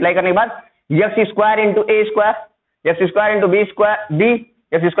का मल्टीप्लाई करने के बाद एक्स स्क्वायर इंटू ए square, x square into B square, B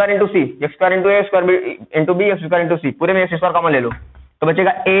x square into सी, एक्स स्क्वायर इंटू ए square into B x square into सी, पूरे में एक्स स्क्वायर कॉमन ले लो तो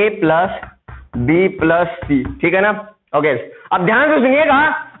बचेगा a प्लस बी प्लस सी, ठीक है ना। ओके अब ध्यान से सुनिएगा,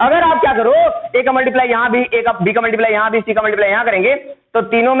 अगर आप क्या करो ए का मल्टीप्लाई यहां भी, ए का बी का मल्टीप्लाई यहां भी, सी का मल्टीप्लाई यहां करेंगे तो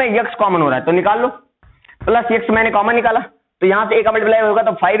तीनों में x कॉमन हो रहा है तो निकाल लो, प्लस x मैंने कॉमन निकाला तो यहां से ए का मल्टीप्लाई होगा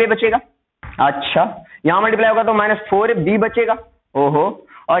तो 5a बचेगा। अच्छा यहां मल्टीप्लाई होगा तो -4b बचेगा, ओहो,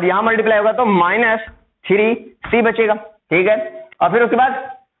 और यहां मल्टीप्लाई होगा तो -3c बचेगा, ठीक है। और फिर उसके बाद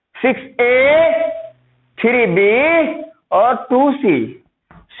 6a 3b और 2c,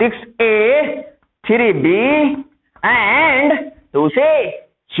 6a 3b and 2c,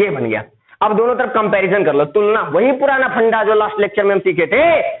 ये बन गया। अब दोनों तरफ कंपैरिजन कर लो, तुलना, वही पुराना फंडा जो लास्ट लेक्चर में हम सीखे थे,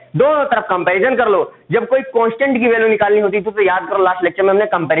 दोनों तरफ कंपैरिजन कर लो। जब कोई कांस्टेंट की वैल्यू निकालनी होती थी तो याद करो लास्ट लेक्चर में हमने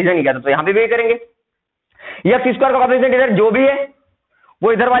कंपैरिजन ही किया था, तो यहां पे भी करेंगे। x स्क्वायर का कोएफिशिएंट इधर जो भी है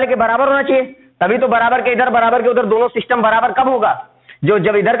वो इधर वाले के बराबर होना चाहिए, तभी तो बराबर के इधर बराबर के उधर दोनों सिस्टम बराबर कब होगा, जो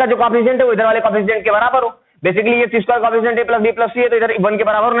जब इधर का जो कोएफिशिएंट है वो इधर वाले कोएफिशिएंट के बराबर हो। बेसिकली ये x square coefficient a plus b plus c है तो इधर 1 के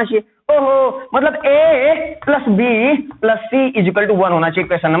बराबर होना चाहिए। ओहो, मतलब a plus b plus c is equal to 1 होना चाहिए,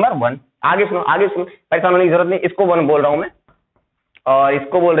 क्वेश्चन नंबर 1। आगे सुनो, आगे सुनो, परेशान होने की जरूरत नहीं, इसको 1 बोल रहा हूं मैं और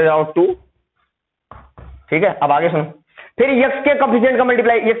इसको बोल रहा हूं 2, ठीक है। अब आगे सुनो, फिर x के कोएफिशिएंट का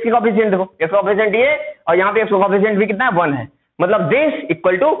मल्टीप्लाई, x के कोएफिशिएंट देखो, x का कोएफिशिएंट ये और यहाँ पे x का कोएफिशिएंट भी कितना है 1 है, मतलब दिस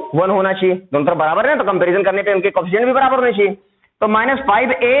इक्वल टू 1 होना चाहिए, दोनों तरफ बराबर है तो कंपैरिजन करने पे उनके कोएफिशिएंट भी बराबर होने चाहिए। तो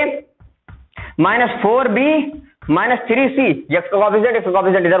 -5a -4b -3c, x का कोएफिशिएंट x का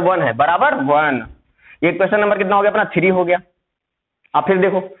कोएफिशिएंट इधर 1 है, बराबर 1। ये क्वेश्चन नंबर कितना हो गया अपना 3 हो गया। अब फिर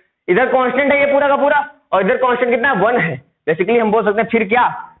देखो इधर कांस्टेंट है ये पूरा का पूरा और इधर कांस्टेंट कितना है 1 है, बेसिकली हम बोल सकते हैं फिर क्या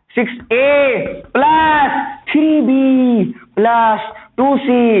 6a plus 3b plus 2c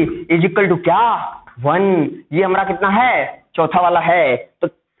is equal to क्या 1। ये हमारा कितना है, चौथा वाला है। तो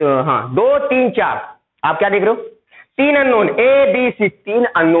हाँ 2 3 4, आप क्या देख रहे हो, 3 unknown a b c, 3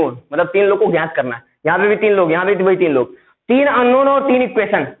 unknown मतलब 3 लोग को ज्ञात करना है, यहाँ पे भी 3 लोग, यहाँ पे भी 3 लोग, 3 अननोन और 3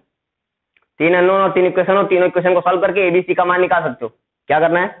 इक्वेशन, 3 अननोन और 3 इक्वेशन, और तीनों इक्वेशन को सॉल्व करके एबीसी का मान निकाल सकते हो। क्या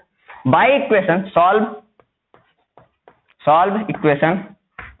करना है, बाय इक्वेशन सॉल्व इक्वेशन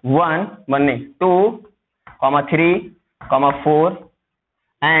 1 नहीं 2, 3, 4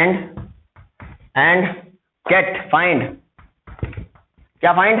 एंड गेट फाइंड।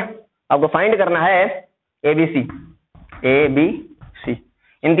 क्या फाइंड, आपको फाइंड करना है एबीसी,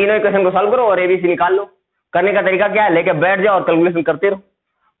 इन तीनों इक्वेशन को सॉल्व करो और एबीसी निकाल लो। करने का तरीका क्या है, लेके बैठ जाओ और कैलकुलेशन करते रहो,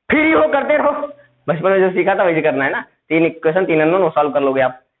 फ्री हो करते रहो, बचपन में जो सीखा था वैसे करना है ना, 3 इक्वेशन 3 अननोन वो सॉल्व कर लोगे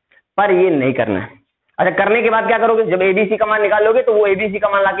आप, पर ये नहीं करना है। अच्छा करने के बाद क्या करोगे, जब एबीसी का मान निकालोगे तो वो एबीसी का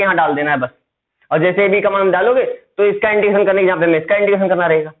मान लाके यहाँ डाल देना है बस, और जैसे एबी का मान डालोगे तो इसका इंटीग्रेशन करने के जहाँ पे इसका इंटीग्रेशन करना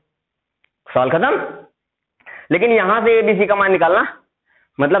रहेगा, सॉल्व खत्म। लेकिन यहां से एबीसी का मान निकालना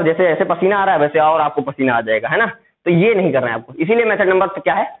मतलब जैसे ऐसे पसीना आ रहा है वैसे और आपको पसीना आ जाएगा, है ना, तो ये नहीं करना है आपको। इसीलिए मेथड नंबर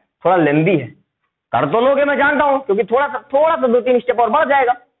क्या है, थोड़ा लेंदी है, कर तो लोगे मैं जानता हूं, क्योंकि थोड़ा सा 2-3 स्टेप और बढ़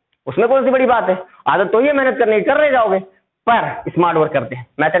जाएगा, उसमें कौन सी बड़ी बात है, आदत तो ही मेहनत करने की, कर रहे जाओगे। पर स्मार्ट वर्क करते हैं,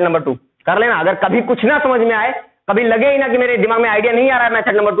 मेथड नंबर 2 कर लेना। अगर कभी कुछ ना समझ में आए, कभी लगे ही ना कि मेरे दिमाग में आइडिया नहीं आ रहा है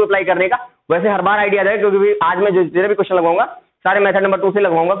मेथड नंबर 2 अप्लाई करने का, वैसे हर बार आइडिया आएगा, क्योंकि आज मैं जो जितने भी क्वेश्चन लगवाऊंगा सारे मेथड नंबर 2 से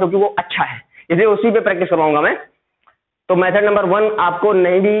लगवाऊंगा, क्योंकि वो अच्छा है, इसलिए उसी पे प्रैक्टिस करवाऊंगा मैं। तो मेथड नंबर 1 आपको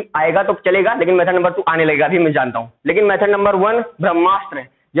नहीं भी आएगा तो चलेगा, लेकिन मेथड नंबर 2 आने लगेगा, अभी मैं जानता हूं। लेकिन मेथड नंबर 1 ब्रह्मास्त्र है।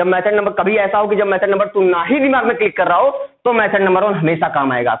 जब मेथड नंबर कभी ऐसा हो कि जब मेथड नंबर 2 ना ही दिमाग में क्लिक कर रहा हो तो मेथड नंबर 1 हमेशा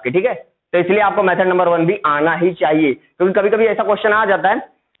काम आएगा आपके, ठीक है। तो इसलिए आपको मेथड नंबर 1 भी आना ही चाहिए, क्योंकि कभी कभी ऐसा क्वेश्चन आ जाता है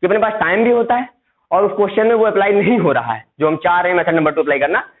कि अपने पास टाइम भी होता है और उस क्वेश्चन में वो अप्लाई नहीं हो रहा है, जो हम चाह रहे हैं मेथड नंबर 2 अप्लाई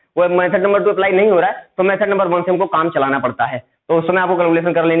करना, वो मेथड नंबर 2 अप्लाई नहीं हो रहा है, तो मेथड नंबर 1 से हमको काम चलाना पड़ता है। तो उस समय आपको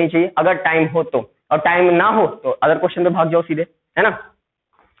कैलकुलेशन कर लेनी चाहिए अगर टाइम हो तो, और टाइम ना हो तो अदर क्वेश्चन पे भाग जाओ सीधे, है ना।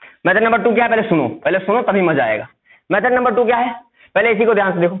 मेथड नंबर 2 क्या है, पहले सुनो तभी मजा आएगा। मेथड नंबर 2 क्या है, पहले इसी को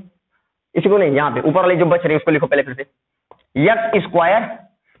ध्यान से देखो, इसी को नहीं, यहाँ पे ऊपर वाली जो बच रही है उसको लिखो पहले फिर से, x square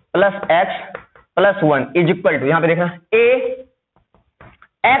plus x plus 1 is equal to, यहाँ पे देखना a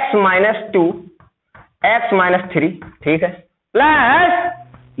x minus 2 x minus 3, ठीक है, plus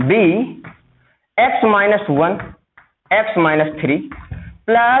b x minus 1 x minus 3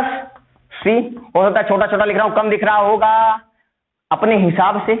 plus c। हो सकता है छोटा छोटा लिख रहा हूं, कम दिख रहा होगा, अपने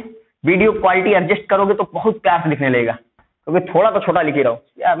हिसाब से वीडियो क्वालिटी एडजस्ट करोगे तो बहुत प्यार से दिखने लगेगा, क्योंकि थोड़ा तो छोटा लिख ही रहा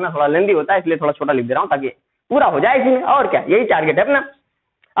हूं यार, मैं थोड़ा लेंदी होता है इसलिए थोड़ा छोटा लिख दे रहा हूं ताकि पूरा हो जाए इसी में, और क्या, यही टारगेट है अपना।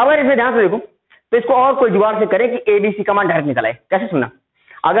 अगर इसमें ध्यान से देखो तो इसको और कोई जुगाड़ से करें कि एबीसी का मान डायरेक्ट निकल आए। कैसे सुनना,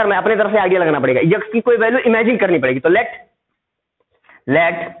 अगर मैं अपने तरफ से आइडिया लगाना पड़ेगा, x की कोई वैल्यू इमेजिन करनी पड़ेगी, तो late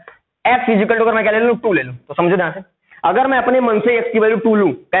x is equal to, अगर मैं क्या ले लूं 2 ले लूं, तो समझो ध्यान से, अगर मैं अपने मन से x की वैल्यू 2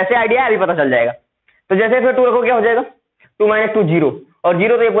 लूं, कैसे आइडिया है अभी पता चल जाएगा। तो जैसे इसमें 2 रखो क्या हो जाएगा, 2 - 2 0, और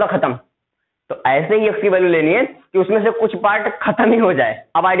 0 तो ये पूरा खत्म। तो ऐसे ही x की वैल्यू लेनी है कि उसमें से कुछ पार्ट खत्म ही हो जाए।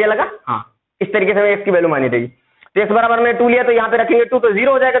 अब आइडिया लगा, हाँ, इस तरीके से हमें x की वैल्यू मानी देगी। तो x बराबर में 2 लिया तो यहाँ पे रखेंगे 2 तो 0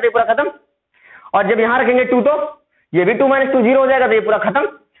 हो जाएगा, तो ये पूरा खत्म। और जब यहाँ रखेंगे 2 तो ये भी 2 - 2 0 हो जाएगा, तो ये पूरा खत्म।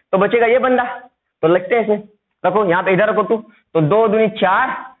 तो बचेगा ये बंदा, तो लिखते हैं इसमें, रखो यहाँ पे, इधर रखो 2, तो 2 दूनी 4,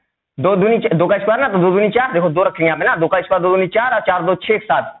 2 का स्क्वायर ना, तो 2 दूनी 4, देखो 2 रखेंगे यहाँ पे ना, 2 का स्क्वायर 2 दूनी 4 और 4 2 6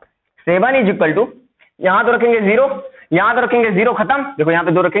 7, 7 इज इक्वल टू, यहाँ तो रखेंगे 0, यहाँ तो रखेंगे 0 खत्म, देखो यहाँ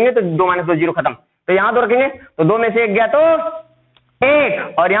पे 2 रखेंगे तो 2 - 2 0 खत्म, तो यहाँ 2 रखेंगे तो 2 में से 1 गया तो 1,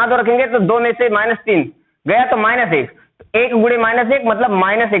 और यहाँ 2 रखेंगे तो 2 में से -3 गया तो -1, 1 गुणे -1 मतलब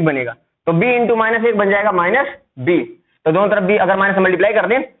 -1 बनेगा, तो b इंटू -1 बन जाएगा -b, तो दोनों तरफ b अगर माइनस से मल्टीप्लाई कर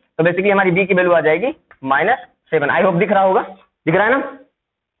दें तो बेसिकली हमारी b की वैल्यू आ जाएगी -7। आई होप दिख रहा होगा, दिख रहा है ना।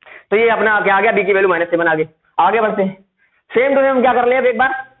 तो ये अपना क्या आ गया, b की वैल्यू -7 आगे बढ़ते हैं। सेम टू सेम क्या कर ले, अब एक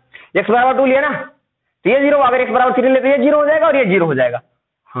बार x बराबर 2 लिया ना, तो ये 0, अगर x बराबर 3 ले तो ये 0 हो जाएगा और ये 0 हो जाएगा।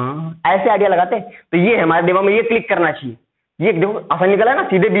 हाँ, ऐसे आइडिया लगाते हैं। तो ये है हमारे दिमाग में, ये क्लिक करना चाहिए। ये देखो आसान निकला है ना,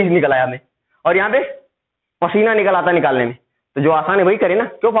 सीधे 20 निकल आया हमें, और यहाँ पे पसीना निकल आता निकालने में। तो जो आसान है वही करे ना,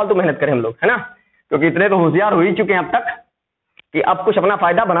 क्यों फालतू मेहनत करें हम लोग, है ना। क्योंकि इतने तो होशियार हो ही चुके हैं अब तक कि अब कुछ अपना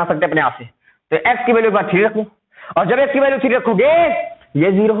फायदा बना सकते हैं अपने आप से। तो x की वैल्यू एक बार 3 रखो, और जब x की वैल्यू 3 रखोगे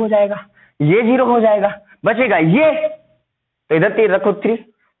ये 0 हो जाएगा, ये 0 हो जाएगा, बचेगा ये, तो इधर 3 रखो 3,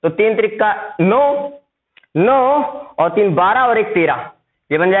 तो 3 3 का 9 और 3 12 और 1 13,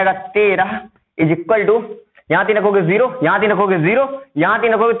 ये बन जाएगा 13 इज इक्वल टू, यहाँ 3 रखोगे 0, यहाँ 3 रखोगे 0, यहाँ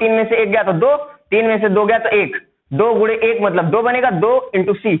 3 रखोगे, 3 में से 1 गया तो 2, 3 में से 2 गया तो 1, 2 गुणे 1 मतलब 2 बनेगा, 2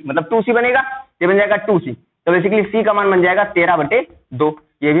 इंटू सी मतलब 2c बनेगा, ये बन जाएगा 2c। तो बेसिकली c का मान बन जाएगा 13/2,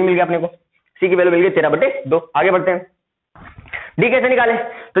 ये भी मिल गया अपने को, c की वैल्यू मिल गई 13/2। आगे बढ़ते हैं, d कैसे निकाले,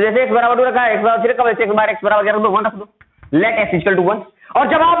 तो जैसे x बराबर 2 रखा है, x बराबर 3 रखा है, x बार x बराबर क्या रख दो, 1 रख दो, लेट x इक्वल टू 1, और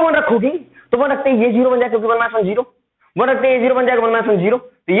जब आप 1 रखोगे तो 1 रखते हैं ये 0 बन जाएगा, क्योंकि 1 - 1 0, 1 रखते हैं ये 0 बन जाएगा, 1 - 1 0,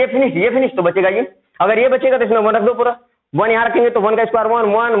 तो ये फिनिश, तो बचेगा ये। अगर ये बचेगा तो इसमें 1 रख दो पूरा, 1 यहाँ रखेंगे तो 1 का स्क्वायर 1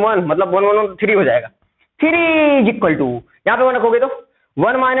 1 1 मतलब 1 1 3 हो जाएगा, 3 इज इक्वल टू, यहाँ पे 1 रखोगे तो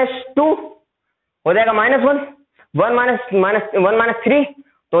 1 - 2 हो जाएगा -1, 1 - 3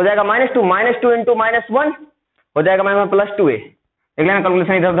 तो हो जाएगा -2, -2 इंटू -1 हो जाएगा -+2a। देख लेना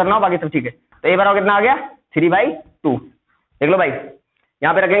कैलकुलेशन इधर उधर ना हो, बाकी सब ठीक है। तो ये बराबर कितना आ गया, 3/2। देख लो भाई,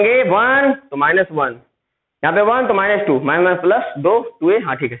 यहाँ पे रखेंगे 1 तो -1, यहाँ पे 1 तो -2, -+2 2a,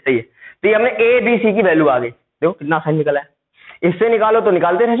 हाँ ठीक है, सही है। तो ये हमने a b c की वैल्यू आ गई, देखो कितना आसान निकला है। इससे निकालो तो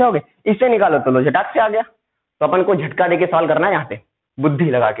निकालते रह जाओगे, इससे निकालो तो लो झटाक से आ गया। तो अपन को झटका देके सॉल्व करना है यहाँ पे, बुद्धि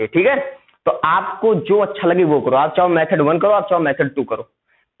लगा के, ठीक है। तो आपको जो अच्छा लगे वो करो, आप चाहो मेथड 1 करो, आप चाहो मेथड 2 करो,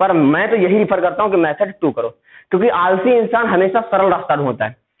 पर मैं तो यही रिफर करता हूँ कि मेथड 2 करो, क्योंकि आलसी इंसान हमेशा सरल रास्ता ढूंढता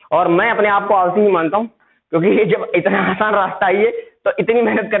है, और मैं अपने आप को आलसी ही मानता हूँ, क्योंकि जब इतना आसान रास्ता है ये, तो इतनी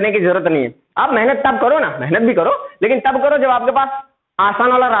मेहनत करने की जरूरत नहीं है। आप मेहनत तब करो ना, मेहनत भी करो, लेकिन तब करो जब आपके पास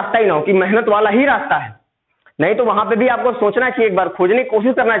आसान वाला रास्ता ही ना हो, कि मेहनत वाला ही रास्ता है। नहीं तो वहां पे भी आपको सोचना चाहिए, एक बार खोजने की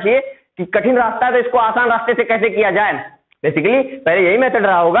कोशिश करना चाहिए कि कठिन रास्ता है तो इसको आसान रास्ते से कैसे किया जाए। बेसिकली पहले यही मेथड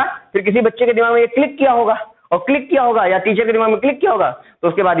रहा होगा, फिर किसी बच्चे के दिमाग में ये क्लिक किया होगा, और क्लिक किया होगा, या टीचर के दिमाग में क्लिक किया होगा, तो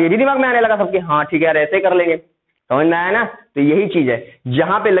उसके बाद ये भी दिमाग में आने लगा सबके, हाँ ठीक है यार ऐसे कर लेंगे। समझ में आया ना। तो यही चीज है,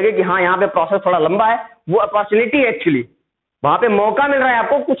 जहां पे लगे कि हाँ यहाँ पे प्रोसेस थोड़ा लंबा है, वो अपॉर्चुनिटी है एक्चुअली, वहां पे मौका मिल रहा है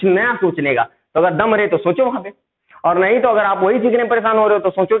आपको कुछ नया सोचने का। तो अगर दम रहे तो सोचो वहां पे, और नहीं तो अगर आप वही सीखने में परेशान हो रहे हो तो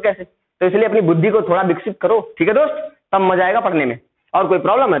सोचो कैसे। तो इसलिए अपनी बुद्धि को थोड़ा विकसित करो, ठीक है दोस्त, तब मजा आएगा पढ़ने में। और कोई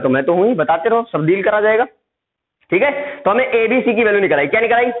प्रॉब्लम है तो मैं तो हूं ही, बताते रहो, सब डील करा जाएगा, ठीक है। तो हमने ए बी सी की वैल्यू निकाली, क्या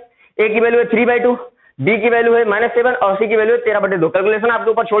निकाली, ए की वैल्यू है 3/2, बी की वैल्यू है -7 और सी की वैल्यू है 13/2। कैलकुलेशन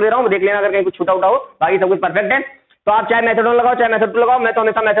आपके ऊपर छोड़ दे रहा हूं, देख लेना अगर कहीं कुछ छूटा उठा हो, बाकी सब कुछ परफेक्ट है। तो आप चाहे मेथड 1 लगाओ चाहे मेथड 2 लगाओ, मैं तो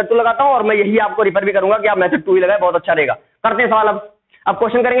हमेशा मेथड 2 लगाता हूं, और मैं यही आपको रिफर भी करूंगा कि आप मेथड 2 ही लगाए, बहुत अच्छा रहेगा। करते हैं सवाल। अब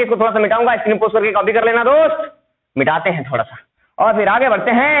क्वेश्चन करेंगे, इसको थोड़ा सा मिटाऊंगा, स्क्रीन पोस्ट करके कॉपी कर लेना दोस्त, मिटाते हैं थोड़ा सा और फिर आगे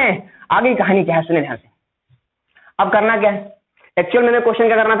बढ़ते हैं। आगे की कहानी क्या है सुने ध्यान से। अब करना क्या है, एक्चुअल में क्वेश्चन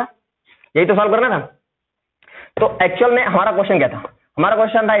क्या करना था, यही तो सॉल्व करना था। तो एक्चुअल में हमारा क्वेश्चन क्या था, हमारा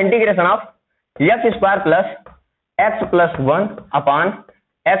क्वेश्चन था integration of x² plus x plus 1 upon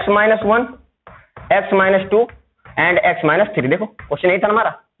x minus 1 x minus 2 and x minus 3। देखो क्वेश्चन यही था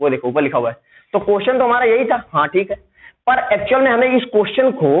हमारा, वो देखो ऊपर लिखा हुआ है। तो क्वेश्चन तो हमारा यही था, हाँ ठीक है, पर एक्चुअल में हमें इस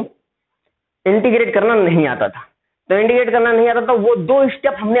क्वेश्चन को इंटीग्रेट करना नहीं आता था। तो इंटीग्रेट करना नहीं आता था, वो 2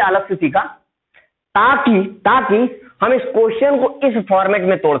 स्टेप हमने अलग से सीखा ताकि हम इस क्वेश्चन को इस फॉर्मेट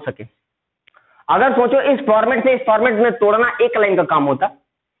में तोड़ सके। अगर सोचो इस फॉर्मेट से इस फॉर्मेट में तोड़ना एक लाइन का काम होता,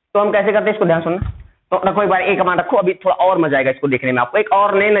 तो हम कैसे करते, इसको ध्यान सुनना। तो रखो एक बार एक कमांड रखो, अभी थोड़ा और मजा आएगा इसको देखने में, आपको एक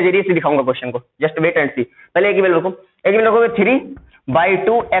और नए नजरिए से दिखाऊंगा क्वेश्चन को, जस्ट वेट एंड सी। पहले एक ही वैल्यू रखो, एक वैल्यू रखोगे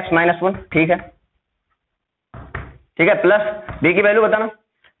 3/2 x माइनस 1, ठीक है, ठीक है, प्लस b की वैल्यू बताना,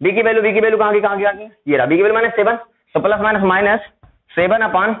 b की वैल्यू कहां की, ये रहा, b की वैल्यू -7, तो plus minus -7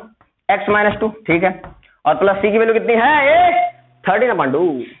 upon x minus 2, ठीक है, और प्लस c की वैल्यू कितनी है, ये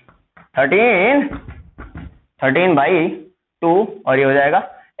 13/2, 13/2, और ये हो जाएगा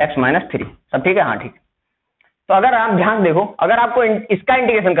x माइनस 3, सब ठीक है, हाँ ठीक। तो अगर आप ध्यान देखो, अगर आपको इसका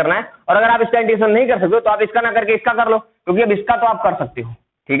इंटीग्रेशन करना है और अगर आप इसका इंटीग्रेशन नहीं कर सकते हो तो आप इसका ना करके इसका कर लो, क्योंकि अब इसका तो आप कर सकते हो,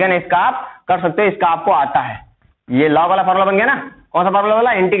 ठीक है ना, इसका आप कर सकते हो, इसका आपको आता है। ये लॉग वाला फॉर्मूला बन गया ना, कौन सा फॉर्मूला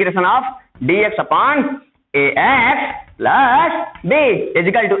वाला, integration of dx upon ax plus b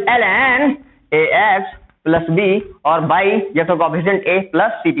is equal to ln ax plus b और बाई या तो कोएफिशिएंट a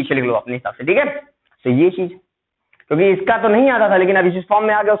प्लस c पीछे लिख लो अपने हिसाब से, ठीक है। तो ये चीज, क्योंकि इसका तो नहीं आता था लेकिन अब इस फॉर्म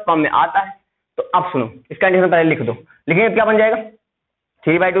में आ गया, उस फॉर्म में आता है। तो अब सुनो, इसका इंटीग्रेशन पहले लिख दो, लिखेंगे क्या बन जाएगा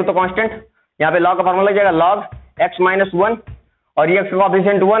 3/2 तो कांस्टेंट, यहाँ पे लॉग का फॉर्मूला लग जाएगा लॉग x माइनस 1 और ये x का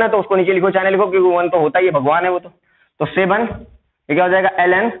कोएफिशिएंट 1 है तो उसको नीचे लिखो चाहे लिखो, क्योंकि 1 तो होता ही है, भगवान है वो तो 7, ये क्या हो जाएगा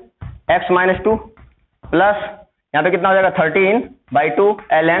ln x माइनस 2 प्लस यहाँ पे कितना हो जाएगा 13/2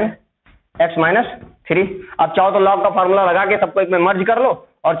 ln x माइनस 3। अब चाहो तो लॉग का फॉर्मूला लगा के सबको एक में मर्ज कर लो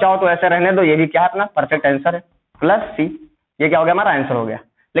और चाहो तो ऐसे रहने दो, ये भी क्या है अपना परफेक्ट आंसर है, प्लस c, ये क्या हो गया हमारा आंसर हो गया।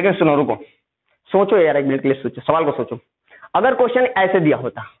 लेकिन सुनो रुको, सोचो यार एक मिनट के लिए, सोचो सवाल को सोचो, अगर क्वेश्चन ऐसे दिया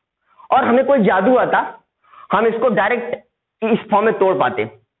होता और हमें कोई जादू आता, हम इसको डायरेक्ट इस फॉर्म में तोड़ पाते,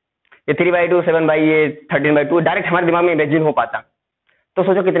 ये 3/2 7 ये 13/2 डायरेक्ट हमारे दिमाग में इमेजिन हो पाता, तो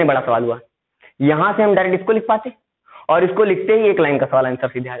सोचो कितने बड़ा सवाल हुआ। यहां से हम डायरेक्ट इसको लिख पाते और इसको लिखते ही एक लाइन का सवाल आंसर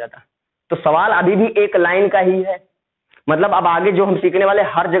सीधे आ जाता। तो सवाल अभी भी एक लाइन का ही है, मतलब अब आगे जो हम सीखने वाले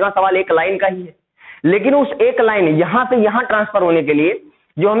हर जगह सवाल एक लाइन का ही है, लेकिन उस एक लाइन यहां से यहां ट्रांसफर होने के लिए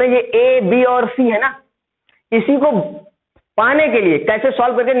जो हमें ये ए बी और सी है ना, इसी को पाने के लिए कैसे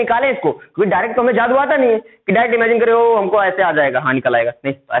सॉल्व करके निकालें इसको, क्योंकि डायरेक्ट तो हमें जादू आता नहीं है कि डायरेक्ट इमेजिन करे हो हमको ऐसे आ जाएगा, हाँ निकल आएगा,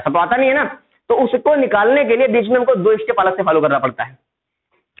 नहीं ऐसा तो आता नहीं है ना। तो उसको निकालने के लिए बीच में हमको 2 स्टेप अलग से फॉलो करना पड़ता है।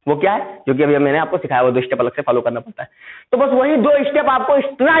 वो क्या है, जो कि अभी मैंने आपको सिखाया, वो 2 स्टेप अलग से फॉलो करना पड़ता है। तो बस वही 2 स्टेप आपको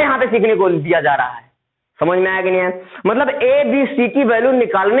इतना यहाँ पे सीखने को दिया जा रहा है, समझ में आया कि नहीं है। मतलब ए बी सी की वैल्यू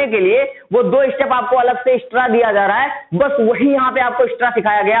निकालने के लिए वो 2 स्टेप आपको अलग से एक्स्ट्रा दिया जा रहा है, बस वही यहाँ पे आपको एक्स्ट्रा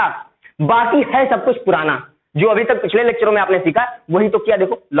सिखाया गया, बाकी है सब कुछ पुराना जो अभी तक पिछले लेक्चरों में आपने सीखा वही तो किया।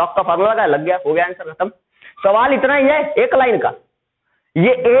 देखो लॉग का फॉर्मूला लगा, लग गया, हो गया आंसर खत्म। सवाल इतना ही है एक लाइन का,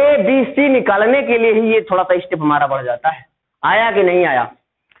 ये ए बी सी निकालने के लिए ही ये थोड़ा सा स्टेप हमारा बढ़ जाता है। आया कि नहीं आया,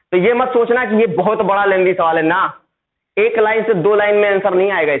 तो ये मत सोचना कि ये बहुत बड़ा लेंदी सवाल है ना, एक लाइन से 2 लाइन में आंसर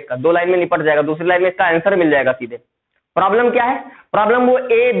नहीं आएगा इसका, 2 लाइन में निपट जाएगा, दूसरी लाइन में इसका आंसर मिल जाएगा सीधे। प्रॉब्लम क्या है, प्रॉब्लम वो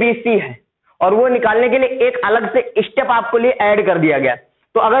ए बी सी है और वो निकालने के लिए एक अलग से स्टेप आपको लिए ऐड कर दिया गया।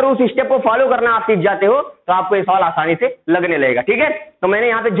 तो अगर उस स्टेप को फॉलो करना आप सीख जाते हो तो आपको ये सवाल आसानी से लगने लगेगा, ठीक है। तो मैंने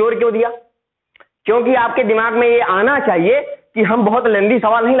यहाँ पे जोर क्यों दिया, क्योंकि आपके दिमाग में ये आना चाहिए कि हम बहुत लेंदी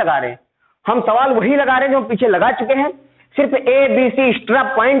सवाल नहीं लगा रहे, हम सवाल वही लगा रहे हैं जो हम पीछे लगा चुके हैं, सिर्फ A B C extra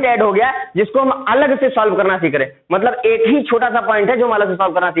point add हो गया जिसको हम अलग से सॉल्व करना सीख रहे हैं। मतलब एक ही छोटा सा पॉइंट है जो हम अलग से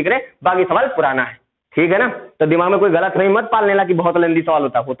सॉल्व करना सीख रहे हैं, बाकी सवाल पुराना है, ठीक है ना। तो दिमाग में कोई गलत नहीं मत पाल लेना कि बहुत लेंदी सवाल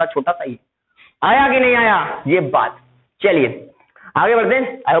होता छोटा सा ही। आया कि नहीं आया ये बात, चलिए आगे बढ़ते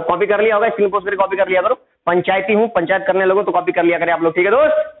हैं। आई होप कॉपी कर लिया होगा, स्क्रीन पोस्ट करके कॉपी कर लिया करो, पंचायती हूं, पंचायत करने लोगों तो कॉपी कर लिया करें आप लोग, ठीक है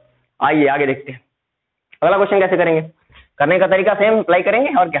दोस्त। आइए आगे देखते हैं अगला क्वेश्चन कैसे करेंगे, करने का तरीका सेम अप्लाई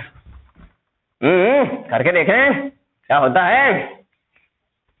करेंगे और क्या, करके देख रहे हैं क्या होता है।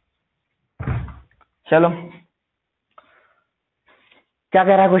 चलो क्या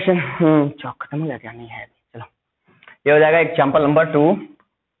कह रहा है क्वेश्चन, चौक खत्म हो गया क्या, नहीं है, चलो ये हो जाएगा example number 2,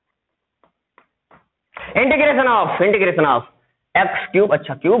 integration of x cube,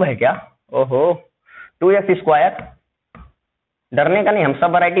 अच्छा क्यूब है क्या, ओहो 2x²। डरने का नहीं, हम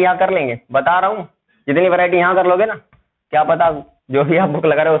सब वैरायटी यहाँ कर लेंगे, बता रहा हूँ जितनी वैरायटी यहाँ कर लोगे ना, क्या पता जो भी आप बुक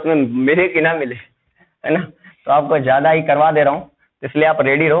लगा रहे हो उसमें मिले कि ना मिले, है ना। तो आपको ज्यादा ही करवा दे रहा हूँ, इसलिए आप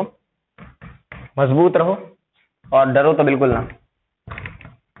रेडी रहो, मजबूत रहो और डरो तो बिल्कुल ना।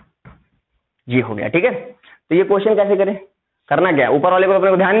 जी हो गया, ठीक है। तो ये क्वेश्चन कैसे करें, करना क्या है, ऊपर वाले को अपने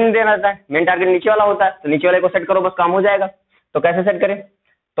को ध्यान नहीं देना रहता है, मेन टारगेट नीचे वाला होता है, तो नीचे वाले को सेट करो बस काम हो जाएगा। तो कैसे सेट करें,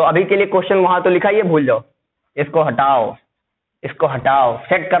 तो अभी के लिए क्वेश्चन वहां तो लिखा ही है, भूल जाओ, इसको हटाओ, इसको हटाओ,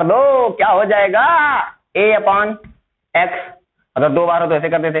 सेट कर दो, क्या हो जाएगा a/x, अगर 2 बार हो तो ऐसे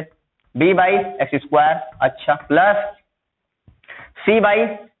करते थे b/x², अच्छा प्लस c/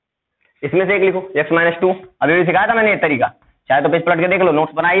 इसमें से एक लिखो x-2, अभी भी सिखाया था मैंने ये तरीका, चाहे तो पेज पलट के देख लो,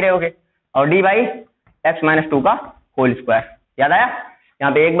 नोट्स बना ही रहे होगे, और d/x-2 का होल स्क्वायर, याद आया,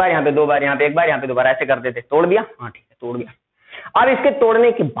 यहाँ पे 1 बार, यहाँ पे 2 बार, यहाँ पे 1 बार, यहाँ पे 2 बार, ऐसे करते थे, तोड़ दिया, हाँ ठीक है तोड़ दिया। अब इसके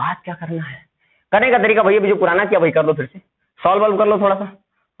तोड़ने के बाद क्या करना है, करने का तरीका भैया जो पुराना किया वही कर दो, फिर से सॉल्व कर लो थोड़ा सा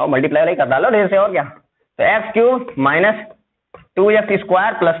और मल्टीप्लाई वाला कर डालो ढेर से, और क्या, तो x³ minus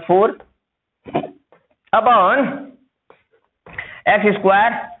 2x² plus 4 upon x²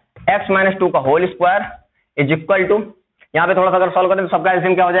 x-2 का whole square is equal to, यहाँ पे थोड़ा सा अगर सॉल्व करें तो सबका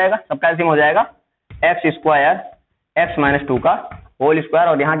एलसीएम क्या हो जाएगा, सबका एलसीएम हो जाएगा x² x-2 का होल स्क्वायर,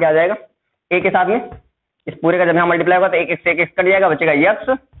 और यहाँ क्या आ जाएगा a के साथ में इस पूरे का जब यहाँ मल्टीप्लाई होगा तो एक से एक कट जाएगा, बचेगा x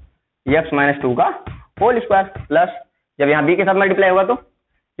x-2 का होल स्क्वायर प्लस, जब यहाँ b के साथ मल्टीप्लाई होगा तो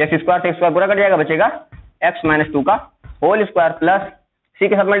एक्स स्क्वायर से एक्स स्क्वायर पूरा कट जाएगा, बचेगा x माइनस 2 का होल स्क्वायर प्लस c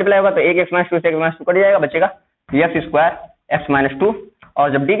के साथ मल्टीप्लाई होगा तो एक एक्स माइनस 2 से एक्स माइनस 2 कट जाएगा, बचेगा एक्स स्क्वायर एक्स माइनस 2,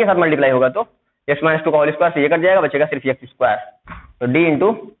 और जब d के साथ मल्टीप्लाई होगा तो एक्स माइनस 2 का होल स्क्वायर से ये कट जाएगा, बचेगा सिर्फ एक्स स्क्वायर, तो d इंटू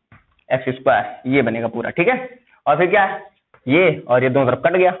एक्स स्क्वायर ये बनेगा पूरा, ठीक है। और फिर क्या है, ये और ये दोनों तरफ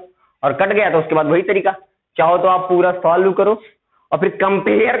कट गया, और कट गया तो उसके बाद वही तरीका, चाहो तो आप पूरा सॉल्व करो और फिर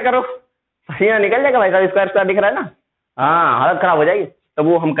कंपेयर करो, यहाँ निकल जाएगा भाई साहब, स्क्वायर स्क्वायर दिख रहा है ना, हाँ हालत खराब हो जाएगी, तो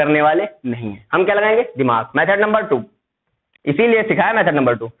वो हम करने वाले नहीं है। हम क्या लगाएंगे, दिमाग। मेथड नंबर 2, इसीलिए सिखाया मेथड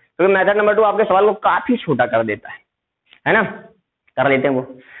नंबर 2, क्योंकि मेथड नंबर 2 आपके सवाल को काफी छोटा कर देता है ना, कर लेते हैं वो।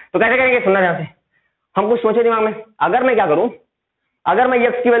 तो कैसे करेंगे, सुनना ध्यान से। हम कुछ सोचे दिमाग में, अगर मैं क्या करूं, अगर मैं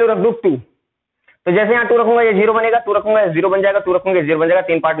x की वैल्यू रख दूं 2, तो जैसे यहाँ 2 रखूंगा ये 0 बनेगा, 2 रखूंगा 0 बन जाएगा, 2 रखूंगा 0 बन जाएगा,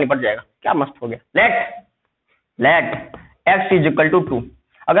 3 पार्ट निपट जाएगा, क्या मस्त हो गया। Late x is equal to 2,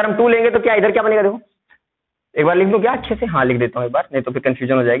 अगर हम 2 लेंगे तो क्या इधर क्या बनेगा, देखो एक बार लिख दूं क्या अच्छे से, हाँ लिख देता हूँ एक बार, नहीं तो फिर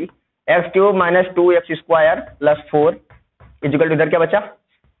कंफ्यूजन हो जाएगी। X cube minus 2x square plus 4 is equal to इधर क्या बचा,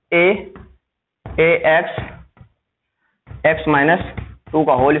 ए एक्स माइनस 2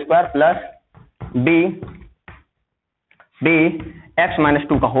 का whole square plus B x minus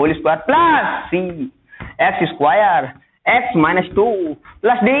 2 का होल स्क्वायर प्लस सी x square x minus 2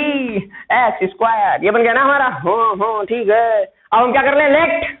 plus D x square, ये बन गया ना हमारा। हाँ ठीक है। अब हम क्या कर रहे हैं,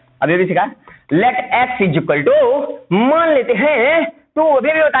 लेट, अभी भी सिखा, late x is equal to, मान लेते हैं 2,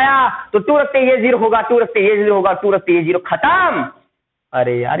 अभी भी बताया, तो 2 रखते ये 0 होगा, 2 रखते ये 0 होगा, 2 रखते ये 0, खत्म।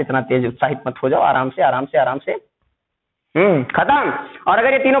 अरे यार इतना तेज उत्साहित मत हो जाओ, आराम से आराम से आराम से, खत्म। और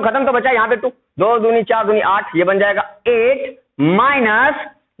अगर ये तीनों खत्म तो बचा यहाँ पे 2, 2 दूनी 4 दूनी 8, ये बन जाएगा 8 माइनस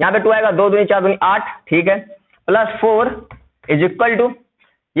यहाँ पे 2 आएगा, 2 दूनी 4 दूनी 8, ठीक है, प्लस 4 इज इक्वल टू,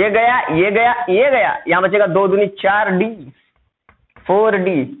 ये गया ये गया ये गया, यहाँ बचेगा 2 दूनी 4d 4d,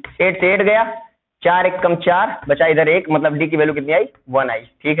 8 से 8 गया, 4 1 कम 4 बचा, इधर 1, मतलब d की वैल्यू कितनी आई, 1 आई,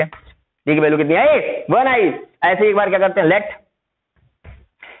 ठीक है, d की वैल्यू कितनी आई, 1 आई। ऐसे एक बार क्या करते हैं, लेट,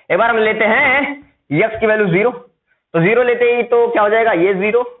 एक बार हम लेते हैं x की वैल्यू 0, तो 0 लेते ही तो क्या हो जाएगा, ये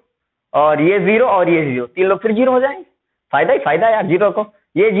 0 और ये 0 और ये 0, तीन लोग फिर 0 हो जाएंगे, फायदा ही फायदा यार, 0 को,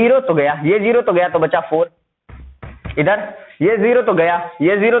 ये 0 तो गया, ये 0 तो गया, तो बचा 4, इधर ये 0 तो गया,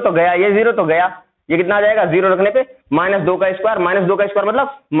 ये 0 तो गया, ये 0 तो गया, ये कितना आ जाएगा 0 रखने पे, -2 का स्क्वायर, -2 का स्क्वायर मतलब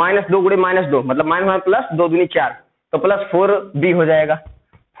 -2 गुणे -2 मतलब माइनस प्लस 2 दूनी 4, तो प्लस 4b हो जाएगा,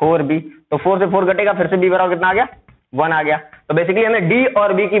 4b, तो 4 से 4 घटेगा, फिर से b बराबर कितना आ गया, 1 आ गया। तो बेसिकली हमें d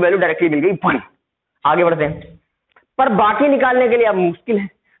और b की वैल्यू डायरेक्टली मिल गई 1। आगे बढ़ते हैं, पर बाकी निकालने के लिए अब मुश्किल है,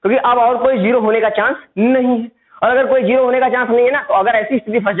 क्योंकि अब और कोई 0 होने का चांस नहीं है, और अगर कोई 0 होने का चांस नहीं है ना, तो अगर ऐसी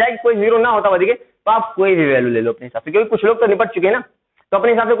स्थिति फंस जाए कि कोई 0 ना होता हुआ दिखे, तो आप कोई भी वैल्यू ले लो अपने हिसाब से, क्योंकि कुछ लोग तो निपट चुके हैं ना, तो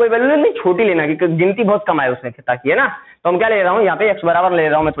अपने हिसाब से कोई वैल्यू नहीं, छोटी लेना, क्योंकि गिनती बहुत कम आए उसमें ताकि, है ना। तो हम क्या ले रहा हूँ यहाँ पे, x बराबर ले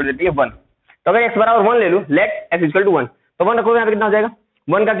रहा हूँ मैं थोड़ी देर 1, तो अगर x बराबर 1 ले लूँ, लेट x इक्वल टू 1, तो 1 रखोगे यहाँ पे कितना हो जाएगा,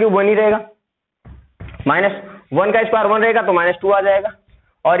 1 का क्यूब 1 ही रहेगा, माइनस 1 का स्क्वायर 1 रहेगा तो -2 आ जाएगा,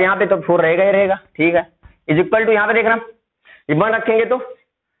 और यहाँ पे तो 4 रहेगा ही रहेगा, ठीक है, इज इक्वल टू यहाँ पे देखना, ये 1 रखेंगे तो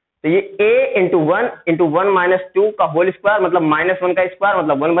ये a इंटू 1 माइनस 2 का होल स्क्वायर मतलब -1 का स्क्वायर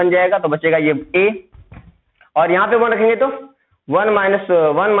मतलब 1 बन जाएगा, तो बचेगा ये a, और यहाँ पे 1 रखेंगे तो 1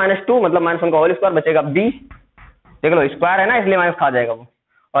 माइनस 2 मतलब -1 का होल स्क्वायर बचेगा b, देख लो स्क्वायर है ना इसलिए माइनस खा जाएगा वो,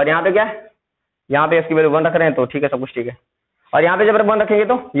 और यहाँ पे क्या है, यहाँ पे इसकी वैल्यू 1 रख रहे हैं तो ठीक है, सब कुछ ठीक है, और यहाँ पे जब 1 रखेंगे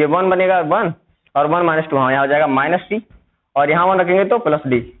तो ये 1 बनेगा 1 और 1 माइनस 2, हाँ यहाँ हो जाएगा -c, और यहाँ 1 रखेंगे तो प्लस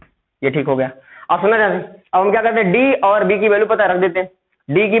d, ये ठीक हो गया। अब सुनना चाहते हैं, अब हम क्या करते हैं, d और b की वैल्यू पता रख देते हैं,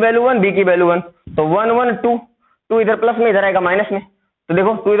 d की वैल्यू 1, b की वैल्यू 1, तो 1 1 2, 2 इधर प्लस में इधर आएगा माइनस में, तो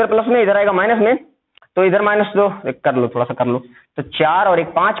देखो 2 इधर प्लस में इधर आएगा माइनस में, तो इधर -2 कर लो, थोड़ा सा कर लो, तो 4 और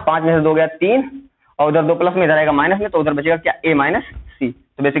 1 5, 5 में से 2 गया 3, और उधर 2 प्लस में इधर आएगा माइनस में, तो उधर बचेगा क्या, a माइनस c,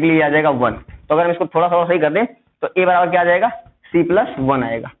 तो बेसिकली ये आ जाएगा 1। तो अगर हम इसको थोड़ा सा और सही कर दें तो a बराबर क्या आ जाएगा, c प्लस 1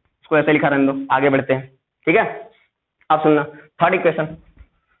 आएगा, इसको ऐसे लिखा रहने दो, आगे बढ़ते हैं, ठीक है। अब सुनना थर्ड इक्वेशन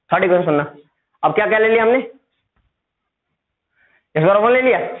सुनना, अब क्या क्या ले लिया हमने, x बराबर 1 ले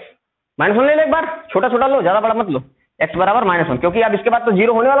लिया, -1 ले लो, एक बार छोटा छोटा लो, ज्यादा बड़ा मत लो, x बराबर -1, क्योंकि अब इसके बाद तो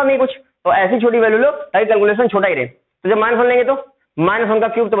 0 होने वाला नहीं कुछ, तो ऐसी छोटी वैल्यू लो ताकि कैलकुलेशन छोटा ही रहे। तो जब -1 लेंगे तो -1 का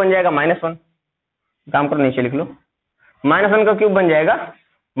क्यूब तो बन जाएगा -1, काम करो नीचे लिख लो, -1 का क्यूब बन जाएगा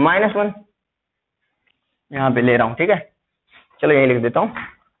 -1, यहाँ पे ले रहा हूँ, ठीक है, चलो यही लिख देता हूँ।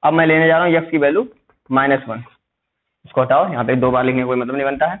 अब मैं लेने जा रहा हूँ x की वैल्यू -1, इसको हटाओ, यहाँ पे 2 बार लिखने का कोई मतलब नहीं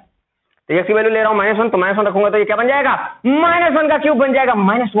बनता है, तो x की वैल्यू ले रहा हूँ -1, तो -1 रखूंगा तो ये क्या बन जाएगा, -1 का क्यूब बन जाएगा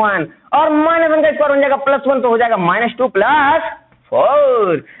 -1, और -1 का स्क्वायर बन जाएगा +1, तो हो जाएगा -2 +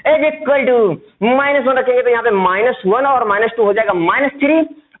 4 इज इक्वल टू, -1 रखेंगे तो यहाँ पे -1 और -2 हो जाएगा -3,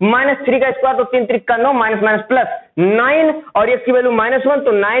 -3 का स्क्वायर तो 3 3 का 9, माइनस माइनस प्लस, 9 और x की वैल्यू -1,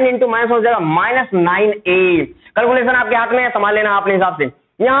 तो 9 इंटू -1 हो जाएगा -9a। कैलकुलेशन आपके हाथ में है, संभाल लेना अपने हिसाब से।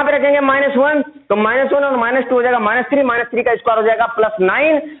 यहाँ पे रखेंगे -1, तो -1 और -2 हो जाएगा -3 का स्क्वायर हो जाएगा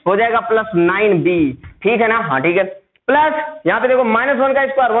 +9 हो जाएगा +9b। ठीक है ना? हाँ ठीक है। प्लस यहाँ पे देखो -1 का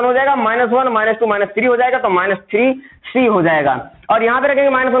स्क्वायर 1 हो जाएगा, -1 -2 -3 हो जाएगा, तो -3c हो जाएगा। और यहाँ पे रखेंगे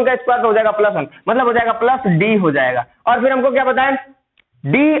 -1 का स्क्वायर तो हो जाएगा +1, मतलब हो जाएगा +d हो जाएगा। और फिर हमको क्या पता है,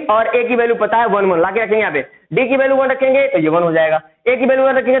 d और a की वैल्यू पता है 1 1, लाके रखेंगे यहाँ पे। d की वैल्यू 1 रखेंगे तो ये 1 हो जाएगा, a की वैल्यू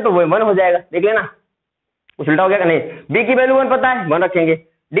 1 रखेंगे तो वो 1 हो जाएगा। देख लेना कुछ उल्टा हो गया नहीं। b की वैल्यू 1 पता है 1 रखेंगे,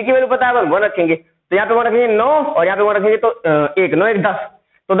 d की वैल्यू पता है 1 रखेंगे, तो यहाँ पे 1 रखेंगे 9 और यहाँ पे 1 रखेंगे तो 1 9 1 10,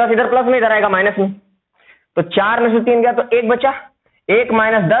 तो 10 इधर प्लस में इधर आएगा माइनस में, तो 4 में से 3 गया तो 1 बचा, 1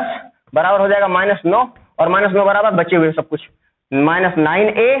 - 10 बराबर हो जाएगा -9 और -9 बराबर बचे हुए सब कुछ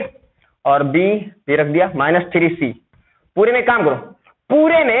 -9a और b भी रख दिया -3c। पूरे में काम करो,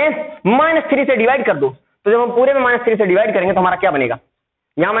 पूरे में -3 से डिवाइड कर दो, तो जब हम पूरे में -3 से डिवाइड करेंगे तो हमारा क्या बनेगा,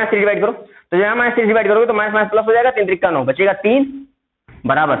 यहाँ -3 डिवाइड करो, तो यहाँ -3 डिवाइड करोगे तो माइनस प्लस हो जाएगा, 3 3 9 बचेगा 3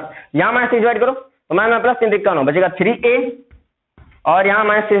 बराबर, यहाँ -3 डिवाइड करो तो माइनस प्लस 3 3 9 बचेगा 3a, और यहाँ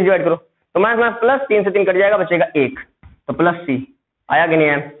 -3 डिवाइड करो तो माइनस प्लस 3 से 3 कट जाएगा बचेगा 1, तो +c आया कि नहीं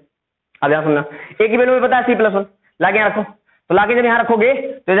आया। अब यहाँ सुनना, a की वैल्यू पता है c +1, लाके यहाँ रखो, तो लाके जब यहाँ रखोगे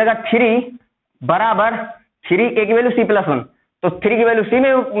तो जाएगा 3 बराबर 3, a की वैल्यू c +1, तो 3 की वैल्यू c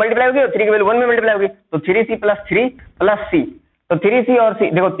में मल्टीप्लाई होगी और 3 की वैल्यू 1 में मल्टीप्लाई होगी, तो 3c + 3 + c, तो 3c और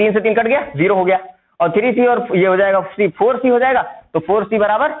c देखो 3 से 3 कट गया 0 हो गया, और 3c और ये हो जाएगा c 4c हो जाएगा, तो 4c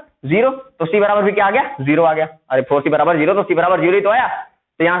बराबर 0, तो c बराबर भी क्या आ गया 0 आ गया। अरे 4c बराबर 0 तो c बराबर 0 ही तो आया,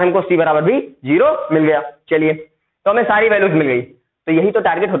 तो यहाँ से हमको c बराबर भी 0 मिल गया। चलिए तो हमें सारी वैल्यूज मिल गई, तो यही तो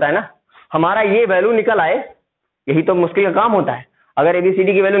टारगेट होता है ना हमारा, ये वैल्यू निकल आए, यही तो मुश्किल का काम होता है। अगर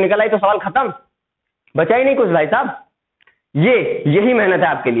ABCD की वैल्यू निकल आई तो सवाल खत्म, बचा ही नहीं कुछ भाई साहब। यही मेहनत है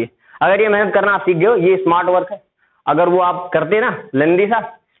आपके लिए, अगर ये मेहनत करना आप सीख गए हो, ये स्मार्ट वर्क है। अगर वो आप करते ना लंदी सा,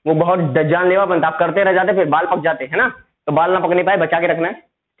 वो बहुत जानलेवा बनता, आप करते रह जाते फिर बाल पक जाते हैं ना, तो बाल ना पकने पाए बचा के रखना है,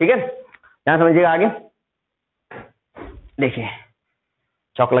 ठीक है। यहाँ समझिएगा आगे, देखिए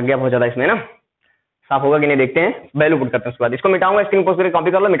चौक लग गया बहुत ज्यादा इसमें ना, साफ होगा कि नहीं देखते हैं, वैल्यू पुट करते हैं, उसके बाद इसको मिटाऊंगा, स्क्रीन पोस्ट करके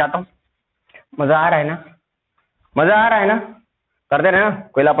कॉपी कर लो, मिटाता हूँ। मजा आ रहा है ना, मजा आ रहा है ना, करते रहना,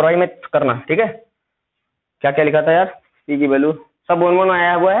 कोई लापरवाही में करना, ठीक है। क्या क्या लिखा था यार, सी की वैल्यू सब 1 1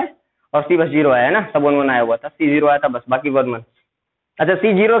 आया हुआ है और सी बस 0 आया है ना, सब 1 1 आया हुआ था, सी 0 आया था बस, बाकी 1 1। अच्छा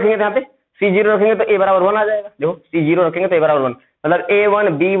सी 0 रखेंगे तो यहाँ पे सी 0 रखेंगे तो a बराबर 1 आ जाएगा, देखो सी 0 रखेंगे तो a बराबर 1, मतलब a1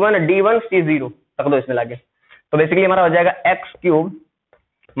 b1 d1 c0 रख दो इसमें लाके, तो बेसिकली हमारा हो जाएगा x³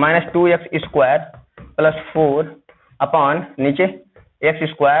 - 2x² + 4 अपॉन नीचे x²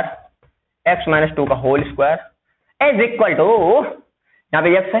 x - 2 का whole square is equal to, यहाँ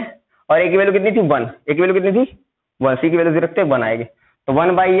पे x है और a की वैल्यू कितनी थी 1, a की वैल्यू कितनी थी 1, c की वैल्यू 0 रखते 1 आएगी, तो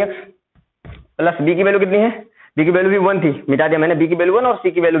 1/x प्लस b की वैल्यू कितनी है, b की वैल्यू भी 1 थी, मिटा दिया मैंने, b की वैल्यू 1 और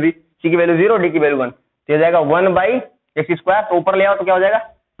c की वैल्यू भी, c की वैल्यू 0 d की वैल्यू 1, तो ये जाएगा 1/x², तो ऊपर ले आओ तो क्या हो जाएगा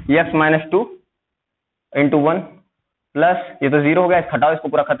x - 2 × 1 प्लस ये तो 0 हो गया, हटाओ इसको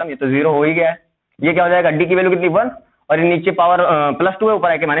पूरा खत्म, ये तो 0 हो ही गया है, ये क्या हो जाएगा d की वैल्यू कितनी 1 और ये नीचे पावर +2 है,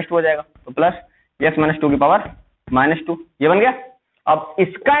 ऊपर आके -2 हो जाएगा, तो प्लस x - 2 की पावर -2, ये बन गया। अब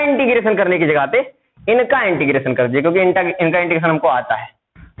इसका इंटीग्रेशन करने की जगह पे इनका इंटीग्रेशन कर दिए, क्योंकि इनका इंटीग्रेशन हमको आता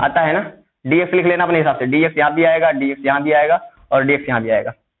है ना, dx लिख लेना अपने हिसाब से, dx यहाँ भी आएगा, dx यहाँ भी आएगा और dx यहाँ भी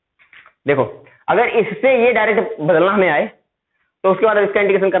आएगा। देखो अगर इससे ये डायरेक्ट बदलना हमें आए तो उसके बाद इसका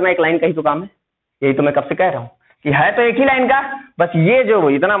इंटीग्रेशन करना एक लाइन का ही तो काम है, यही तो मैं कब से कह रहा हूँ कि है तो एक ही लाइन का, बस ये जो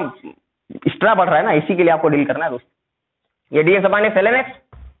इतना एक्स्ट्रा बढ़ रहा है ना, इसी के लिए आपको डील करना है दोस्त। ये dx upon ln x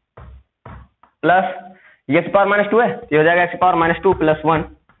plus ये पावर -2 है, ये हो जाएगा x पावर -2 + 1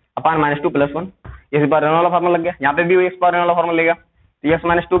 अपॉन -2 + 1, ये पावर वाला फॉर्मूला लग गया, यहाँ पे भी x पावर वाला फॉर्मूला लेगा, तो x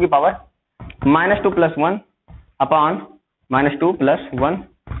 - 2 की पावर -2 + 1 अपॉन -2 + 1,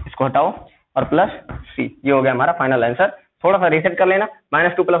 इसको हटाओ और प्लस c, ये हो गया हमारा फाइनल आंसर। थोड़ा सा रीसेट कर लेना,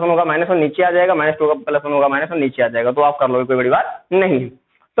 -2 + 1 होगा -1 नीचे आ जाएगा, -2 + 1 होगा -1 नीचे आ जाएगा, तो आप कर लोगे, कोई बड़ी बात नहीं है।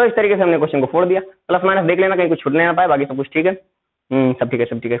 तो इस तरीके से हमने क्वेश्चन को फोड़ दिया, प्लस माइनस देख लेना कहीं कुछ छूटने ना पाए, बाकी सब कुछ ठीक है, सब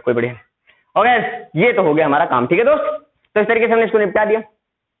ठीक है, कोई बढ़िया नहीं। ओके ये तो हो गया हमारा काम, ठीक है दोस्त। तो इस तरीके से हमने इसको निपटा दिया,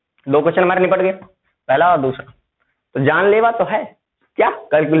 2 क्वेश्चन हमारे निपट गए, पहला और दूसरा। तो जानलेवा तो है क्या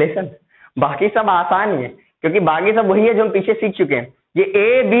कैलकुलेशन, बाकी सब आसान ही है, क्योंकि बाकी सब वही है जो हम पीछे सीख चुके हैं। ये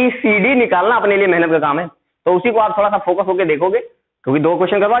ABCD निकालना अपने लिए मेहनत का काम है, तो उसी को आप थोड़ा सा फोकस होकर देखोगे, क्योंकि 2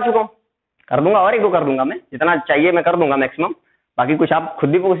 क्वेश्चन करवा चुका हूँ, कर दूंगा और 1 2 कर दूंगा, मैं जितना चाहिए मैं कर दूंगा मैक्सिमम, बाकी कुछ आप खुद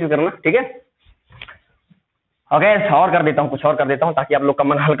भी कोशिश करना, ठीक है। ओके और कर देता हूँ, कुछ और कर देता हूँ ताकि आप लोग का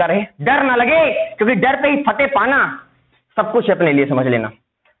मन हल्का रहे, डर ना लगे, क्योंकि डर पे ही फतेह पाना सब कुछ अपने लिए समझ लेना।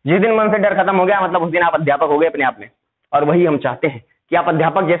 जिस दिन मन से डर खत्म हो गया, मतलब उस दिन आप अध्यापक हो गए अपने आप में, और वही हम चाहते हैं कि आप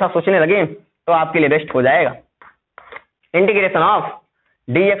अध्यापक जैसा सोचने लगे तो आपके लिए बेस्ट हो जाएगा। Integration of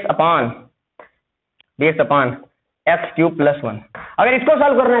dx upon x cube plus 1। अगर इसको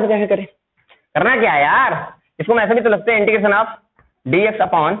सॉल्व करना है तो कैसे करें? करना क्या है यार, इसको मैं ऐसे भी तो लगते हैं integration of dx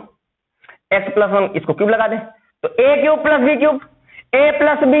upon x plus 1, इसको क्यूब लगा दे तो a cube plus b cube, a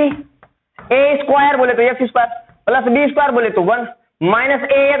plus b, a square बोले तो x square plus b square बोले तो 1 माइनस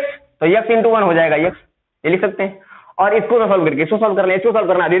ax तो x इंटू 1 हो जाएगा x, ये लिख सकते हैं। और इसको ना सॉल्व करके इसको सॉल्व करना है, इसको सॉल्व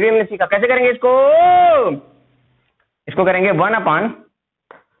करना दीदी हमने सीखा कैसे करेंगे इसको करेंगे 1 upon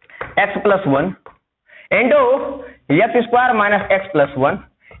x plus 1 into x square minus x plus 1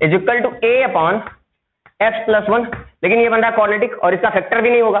 is equal to a upon x plus 1। लेकिन ये बन रहा है क्वाड्रेटिक और इसका फैक्टर भी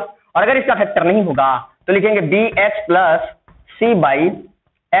नहीं होगा, और अगर इसका फैक्टर नहीं होगा तो लिखेंगे bx plus c by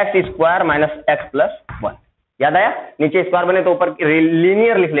x square minus x plus 1। याद आया? नीचे स्क्वायर बने तो ऊपर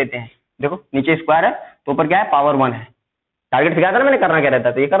लीनियर लिख लेते हैं, देखो नीचे स्क्वायर है तो ऊपर क्या है, पावर 1 है। टारगेट सिखाया था ना मैंने करना क्या रहता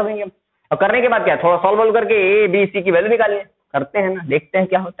है, तो ये कर देंगे। और करने के बाद क्या, थोड़ा सॉल्व करके ए बी सी की वैल्यू निकालिए, करते हैं ना, देखते हैं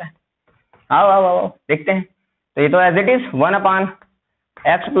क्या होता है। आओ आओ आओ देखते हैं। तो ये तो as it is 1 upon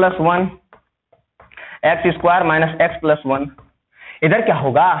x plus 1 x square minus x plus 1। इधर क्या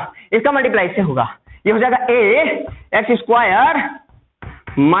होगा, इसका मल्टीप्लाई से होगा, ये हो जाएगा ए x square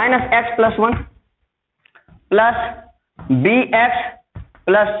minus x plus 1 plus B x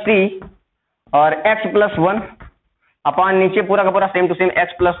plus सी और एक्स प्लस 1 अपॉन नीचे पूरा का पूरा same to same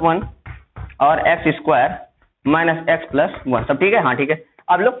x plus 1 और x square minus x plus 1। सब ठीक है? हाँ ठीक है।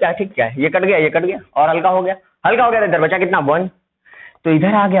 अब लोग क्या ठीक क्या है, ये कट गया और हल्का हो गया, तो इधर बचा कितना 1, तो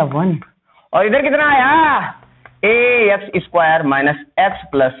इधर आ गया 1 और इधर कितना आया ए x square minus x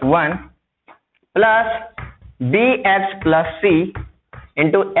plus 1 plus B x plus सी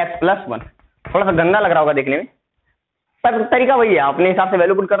इंटू एक्स प्लस 1। थोड़ा सा गंदा लग रहा होगा देखने में, पर तरीका वही है, अपने हिसाब से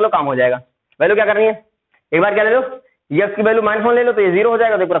वैल्यू पुट कर लो, काम हो जाएगा। वैल्यू क्या करनी है, एक बार क्या ले लो, एक्स की वैल्यू -1 ले लो तो ये 0 हो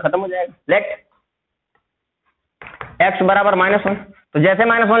जाएगा, तो पूरा खत्म हो जाएगा। लेट एक्स बराबर -1, तो जैसे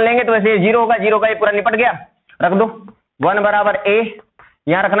 -1 लेंगे तो वैसे 0 होगा, 0 का ये पूरा निपट गया, रख दो। 1 बराबर a,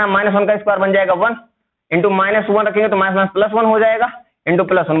 यहाँ रखना -1 का स्क्वायर बन जाएगा 1 इंटू -1 रखेंगे तो +1 हो जाएगा इंटू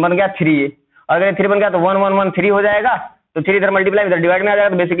 +1 बन गया 3a। अगर 3 बन गया तो 1 1 1 3 हो जाएगा, तो 3 इधर मल्टीप्लाई इधर डिवाइड में आ जाएगा,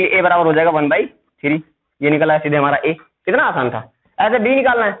 तो बेसिकली a बराबर हो जाएगा 1/3। ये निकला है सीधे हमारा a। कितना आसान था। ऐसे b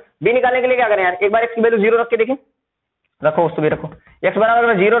निकालना है, b निकालने के लिए क्या करें यार, एक बार x की वैल्यू 0 रख के देखें, रखो उसको भी रखो। x बराबर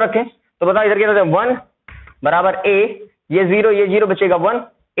अगर 0 रखें तो बताओ इधर क्या, 1 बराबर a, ये 0 बचेगा 1,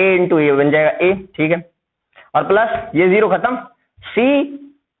 a इंटू ए बन जाएगा a, ठीक है। और प्लस ये 0 खत्म, c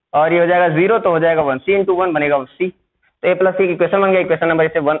और ये हो जाएगा 0 तो हो जाएगा 1, c इंटू 1 बनेगा c। तो a प्लस c की इक्वेशन बन गया। इक्वेशन नंबर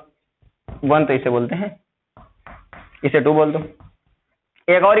इसे 1 तो इसे बोलते हैं, इसे 2 बोल दो।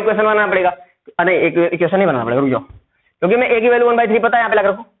 एक और इक्वेशन बनाना पड़ेगा, अरे एक इक्वेशन नहीं बनाना पड़ेगा, रुक जाओ, क्योंकि मैं a की वैल्यू 1/3 पता है यहाँ पे लगा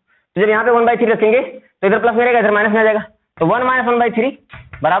रखो, तो जब यहाँ पे 1/3 रखेंगे तो इधर प्लस में रहेगा, इधर माइनस में आ जाएगा, तो 1 - 1/3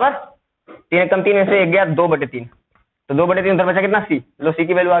 बराबर 3 कम 3 में से 1 गया 2/3, तो 2/3 उधर बचा कितना c, लो c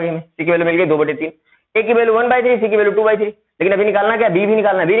की वैल्यू आ गई, हमें c की वैल्यू मिल गई 2/3, a की वैल्यू 1/3, c की वैल्यू 2/3। लेकिन अभी निकालना क्या, b भी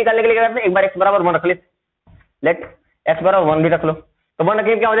निकालना है। b निकालने के लिए क्या करते हैं, एक बार x बराबर 1 रख लेते, लेट x बराबर 1 भी रख लो, तो 1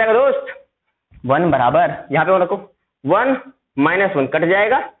 रखिए क्या हो जाएगा दोस्त, 1 बराबर यहाँ पे 1 रखो, 1 - 1 कट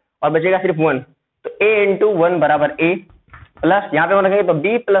जाएगा और बचेगा सिर्फ 1, तो a इंटू 1 बराबर a प्लस यहाँ पे 1 रखेंगे तो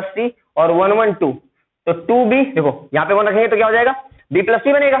b प्लस c और 1 1 2, तो 2b, देखो यहाँ पे 1 रखेंगे तो क्या हो जाएगा, b प्लस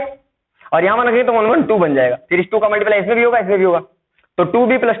c बनेगा, और यहाँ 1 रखेंगे तो 1 1 2 बन जाएगा। फिर इस 2 का मल्टीप्लाई इसमें भी होगा, इसमें भी होगा, तो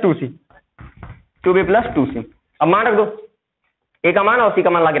 2b plus 2c, 2b plus 2c। अब मान रख दो, a का मान और c का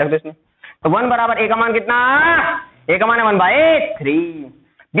मान लाके रख दो इसमें, तो 1 बराबर a का मान कितना, a का मान है 1/3,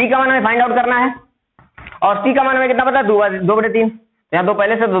 b का मान हमें फाइंड आउट करना है, और c का मान हमें कितना पता है 2/3, यहाँ 2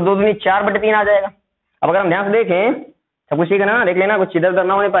 पहले से 2 दूनी 4/3 आ जाएगा। अब अगर हम ध्यान से देखें, सब कुछ ठीक है ना, देख लेना, कुछ इधर उधर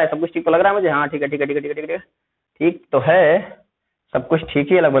ना होने पाए, सब कुछ ठीक तो लग रहा है मुझे, हाँ ठीक है ठीक है ठीक है ठीक है ठीक है ठीक तो है, सब कुछ ठीक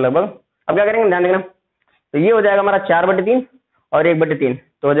ही है लगभग लगभग। अब क्या करेंगे, ध्यान देखना, तो ये हो जाएगा हमारा 4/3 और 1/3,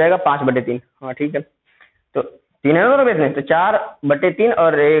 तो हो जाएगा 5/3, हाँ ठीक है, तो 3 है ना दोनों बेस में, तो 4/3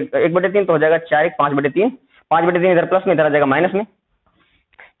 और 1/3 तो हो जाएगा 4 1 5/3, 5/3 इधर प्लस में, इधर आ जाएगा माइनस में,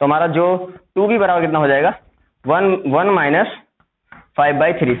 तो हमारा जो 2b बराबर कितना हो जाएगा 1 -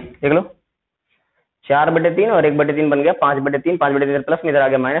 5/3, देख लो 4/3 और 1/3 बन गया 5/3, 5/3 इधर प्लस में, इधर आ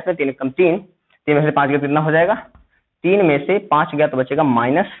गया माइनस में, 3 कम 3, 3 में से 5 गया तो कितना हो जाएगा, 3 में से 5 गया तो बचेगा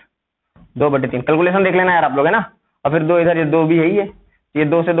 -2/3। कैलकुलेशन देख लेना यार आप लोग, है ना। और फिर 2 इधर, ये 2 भी है ही है, ये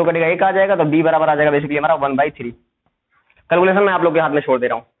 2 से 2 कटेगा 1 आ जाएगा, तो b बराबर आ जाएगा बेसिकली हमारा 1/3। कैलकुलेशन मैं आप लोग के हाथ में छोड़ दे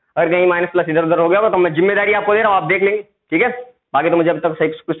रहा हूँ, अगर कहीं माइनस प्लस इधर उधर हो गया तो मैं जिम्मेदारी आपको दे रहा हूँ, आप देख लेंगे, ठीक है। बाकी तो मुझे अब तक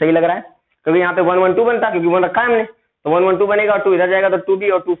कुछ सही लग रहा है, क्योंकि यहाँ पे 1 1 2 बनता, क्योंकि 1 रखा है हमने, तो 1 1 2 बनेगा, और 2 इधर जाएगा तो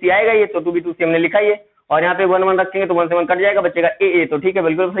 2b और 2c आएगा, ये तो 2b 2c हमने लिखा ही है, और यहाँ पे 1 1 रखेंगे तो 1 से 1 कट जाएगा, बचेगा a, तो ठीक है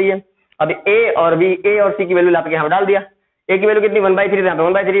बिल्कुल सही है। अब a और b, a और c की वैल्यू लाके यहाँ डाल दिया, a की वैल्यू कितनी 1/3, यहाँ पे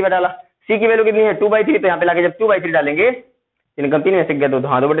 1/3 डाला, सी की वैल्यू कितनी है 2/3, तो यहाँ पे लाके जब 2/3 डालेंगे 3 में से गया 2,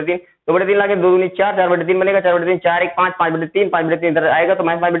 हाँ 2/3, 2/3 लाके 2 दूनी 4, 4/3 बनेगा, 4/3 4 1 5, 5/3, 5/3 इधर आएगा तो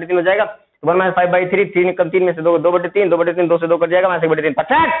 -5/3 हो जाएगा, 1 - 5/3, 3 में से 2, 2/3, 2/3 2 से 2 कट जाएगा, -1/3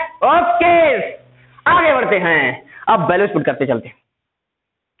 परफेक्ट। ओके आगे बढ़ते हैं, अब वैल्यूज पुट करते चलते हैं।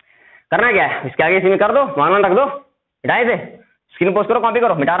 करना क्या है, इसके आगे इसी में कर दो, मान रख दो, मिटाए से स्क्रीन पोस्ट करो, कॉपी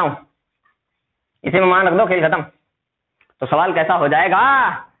करो, मिटा रहा हूं, इसी में मान रख दो, खेल खत्म। तो सवाल कैसा हो जाएगा,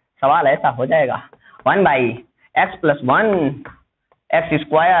 सवाल ऐसा हो जाएगा 1/x + 1 x² -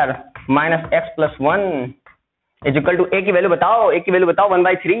 x + 1 = a की वैल्यू बताओ, a की वैल्यू बताओ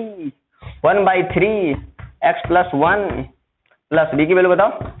 1/3 x + 1 प्लस b की वैल्यू बताओ,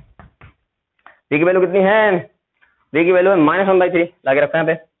 b की वैल्यू कितनी है, b की वैल्यू है -1/3, लाके रखा है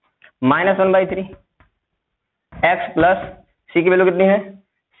यहाँ पे -1/3 x प्लस c की वैल्यू कितनी है,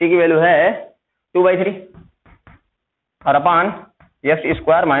 c की वैल्यू है 2/3 और अपान x² -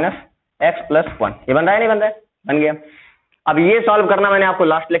 x + 1। ये बन रहा है नहीं बन रहा है, बन गया। अब ये सॉल्व करना मैंने आपको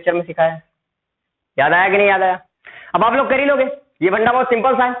लास्ट लेक्चर में सिखाया, याद आया कि नहीं याद आया, अब आप लोग कर ही लोगे, ये फंडा बहुत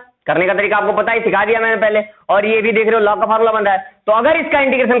सिंपल सा है, करने का तरीका आपको पता ही, सिखा दिया मैंने पहले, और ये भी देख रहे हो लॉग का फार्मूला बन रहा है। तो अगर इसका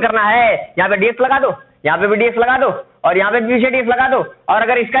इंटीग्रेशन करना है, यहाँ पे dx लगा दो, यहाँ पे भी dx लगा दो, और यहाँ पे भी dx लगा दो, और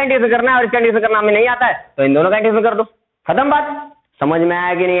अगर इसका इंटीग्रेशन करना है और इसका इंटीग्रेशन करना हमें नहीं आता है तो इन दोनों का इंटीग्रेशन कर दो, खत्म बात। समझ में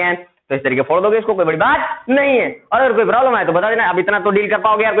आया कि नहीं है, तो इस तरीके फोड़ दोगे इसको, कोई बड़ी बात नहीं है। और अगर कोई प्रॉब्लम है तो बता देना, अब इतना तो डील कर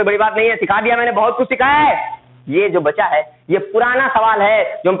पाओगे यार, कोई बड़ी बात नहीं है, सिखा दिया मैंने, बहुत कुछ सिखाया है। ये जो बचा है ये पुराना सवाल है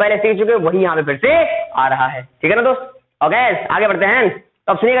जो हम पहले सीख चुके हैं, वही यहाँ पे फिर से आ रहा है, ठीक है ना दोस्त। ओके आगे बढ़ते हैं,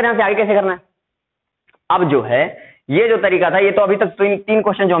 तो अब सुनिएगा ध्यान से, आगे कैसे करना है। अब जो है ये जो तरीका था, ये तो अभी तक 3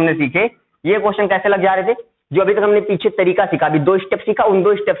 क्वेश्चन जो हमने सीखे, ये क्वेश्चन कैसे लग जा रहे थे, जो अभी तक हमने पीछे तरीका सीखा, अभी 2 स्टेप सीखा, उन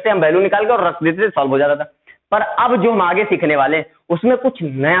 2 स्टेप से हम वैल्यू निकाल के और रख देते थे, सॉल्व हो जाता था। पर अब जो हम आगे सीखने वाले उसमें कुछ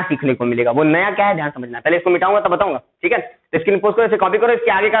नया सीखने को मिलेगा, वो नया क्या है ध्यान समझना है, पहले इसको मिटाऊंगा तब बताऊंगा, ठीक है। तो स्क्रीन पोस्ट करो, इसे कॉपी करो,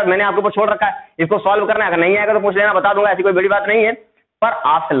 इसके आगे का मैंने आपके ऊपर छोड़ रखा है, इसको सॉल्व करना है, अगर नहीं आएगा तो पूछ लेना, बता दूंगा, ऐसी कोई बड़ी बात नहीं है, पर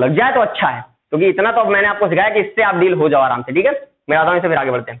आपसे लग जाए तो अच्छा है, क्योंकि इतना तो अब मैंने आपको सिखाया कि इससे आप डील हो जाओ आराम से, ठीक है। मैं आता हूं इसे, फिर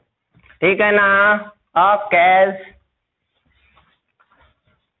आगे बढ़ते हैं, ठीक है ना। ओके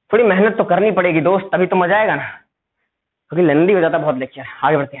थोड़ी मेहनत तो करनी पड़ेगी दोस्त, तभी तो मजा आएगा ना, क्योंकि लेंदी हो जाता बहुत लेक्चर।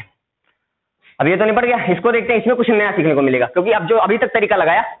 आगे बढ़ते हैं, अब ये तो निपट गया, इसको देखते हैं, इसमें कुछ नया सीखने को मिलेगा, क्योंकि अब जो अभी तक तरीका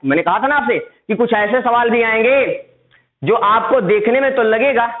लगाया, मैंने कहा था ना आपसे कि कुछ ऐसे सवाल भी आएंगे जो आपको देखने में तो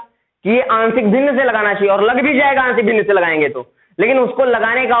लगेगा कि ये आंशिक भिन्न से लगाना चाहिए, और लग भी जाएगा आंशिक भिन्न से लगाएंगे तो, लेकिन उसको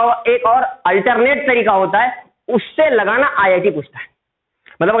लगाने का एक और अल्टरनेट तरीका होता है, उससे लगाना IIT पूछता है।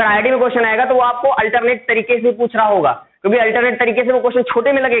 मतलब अगर IIT में क्वेश्चन आएगा तो वो आपको अल्टरनेट तरीके से पूछ रहा होगा, क्योंकि अल्टरनेट तरीके से वो क्वेश्चन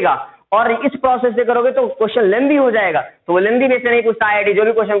छोटे में लगेगा, और इस प्रोसेस से करोगे तो क्वेश्चन लेंदी हो जाएगा, तो वो लेंदी बेस से नहीं पूछता IIT, जो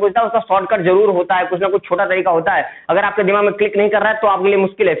भी क्वेश्चन पूछता है उसका शॉर्टकट जरूर होता है, कुछ ना कुछ छोटा तरीका होता है। अगर आपके दिमाग में क्लिक नहीं कर रहा है तो आपके लिए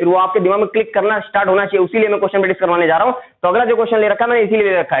मुश्किल है, फिर वो आपके दिमाग में क्लिक करना स्टार्ट होना चाहिए, उसी लिए मैं क्वेश्चन प्रैक्टिस करवाने जा रहा हूँ। तो अगला जो क्वेश्चन ले रखा है मैंने इसीलिए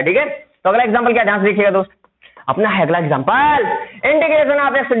ले रखा है, ठीक है। तो अगला एग्जाम्पल क्या, ध्यान से देखिएगा दोस्त, अपना है अगला example, integration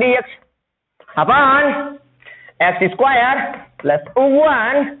of x dx upon x² + 1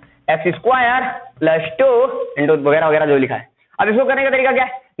 x² + 2 into वगैरह वगैरह जो लिखा है। अब इसको करने का तरीका क्या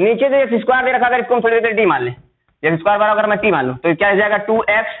है, नीचे जो x² दे रखा, अगर इसको हम थोड़ी देर t मान लें, x² बराबर मैं t मान लूं, तो क्या हो जाएगा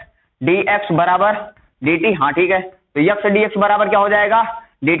 2x dx बराबर dt, हाँ ठीक है। तो x dx बराबर क्या हो जाएगा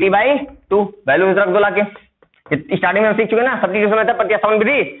dt/2, वैल्यू रख दो लाके, स्टार्टिंग में हम सीख चुके ना सब्स्टिट्यूशन मेथड, प्रत्यास्थ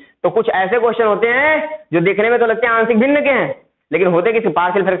विधि। तो कुछ ऐसे क्वेश्चन होते हैं जो देखने में तो लगते हैं आंशिक भिन्न के हैं, लेकिन होते किसी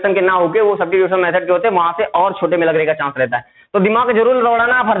पार्शियल फ्रैक्शन के ना होके वो सब्स्टिट्यूशन मेथड के होते हैं, वहां से और छोटे में लगने का चांस रहता है। तो दिमाग जरूर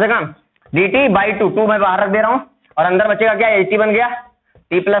दौड़ाना आप हर जगह, dt/2, 2 मैं बाहर रख दे रहा हूं, और अंदर बचेगा क्या, t बन गया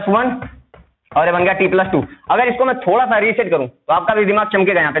t+1 और ये बन गया t+2। अगर इसको मैं थोड़ा सा रीसेट करूं तो आपका भी दिमाग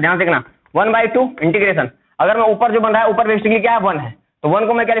चमकेगा, यहाँ पे ध्यान देखना, 1/2 इंटीग्रेशन, अगर मैं ऊपर जो बन रहा है ऊपर बेसिकली क्या है 1 है, तो 1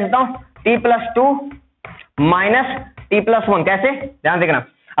 को मैं क्या लिख सकता हूँ t+2 - t+1, कैसे ध्यान देखना,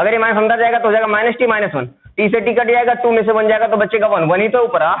 अगर ये माइनस अंदर जाएगा तो हो जाएगा -t - 1, t से t कट जाएगा, 2 में से 1 जाएगा तो बचेगा 1 ही तो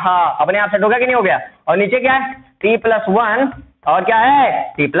ऊपर, हाँ अपने आप सेट हो गया कि नहीं हो गया। और नीचे क्या है t+1 और क्या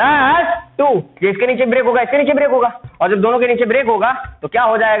है t+2, ये इसके नीचे ब्रेक होगा, इसके नीचे ब्रेक होगा, और जब दोनों के नीचे ब्रेक होगा तो क्या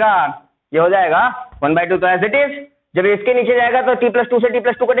हो जाएगा, ये हो जाएगा 1/2, तो एज इट इज। जब इसके नीचे जाएगा तो t+2 से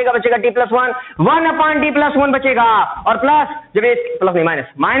t+2 कटेगा, बचेगा t+1, 1/t+1 बचेगा, और प्लस जब प्लस नहीं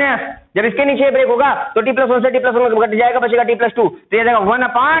माइनस जब इसके नीचे ब्रेक होगा तो t+1 से t+1 कट जाएगा, बचेगा t+2, तो ये जाएगा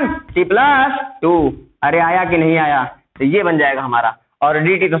 1/t+2। अरे आया कि नहीं आया, तो ये बन जाएगा हमारा, और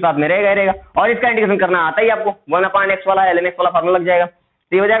dt तो साथ में रहेगा, और इसका इंटीग्रेशन करना आता ही आपको, 1/x वाला ln x वाला फार्मूला लग जाएगा, तो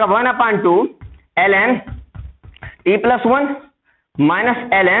ये हो जाएगा 1/2 ln t+1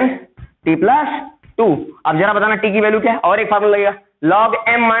 ln t+2। अब जरा बताना t की वैल्यू क्या है, और एक फार्मूला लगेगा log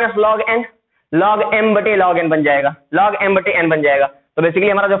m - log n, log m/log n बन जाएगा, log m/n बन जाएगा। तो बेसिकली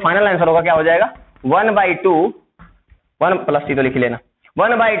हमारा जो फाइनल आंसर होगा क्या हो जाएगा 1/2 1 + t तो लिख लेना,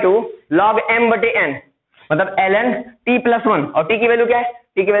 1/2 log m बटे n, मतलब ln t प्लस 1, और t की वैल्यू क्या है,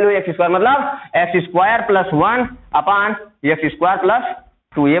 t की वैल्यू एक्स स्क्वायर, मतलब एक्स स्क्वायर प्लस 1 अपान एक्स स्क्वायर प्लस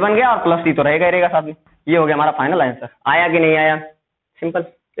 2, ये बन गया, और प्लस t तो रहेगा ही रहेगा साथ में। ये हो गया हमारा फाइनल आंसर। आया कि नहीं आया? सिंपल।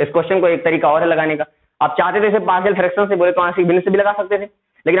 इस क्वेश्चन को एक तरीका और है लगाने का, आप चाहते थे इसे पार्शियल फ्रैक्शन से बोले तो आंशिक भिन्न से भी लगा सकते थे,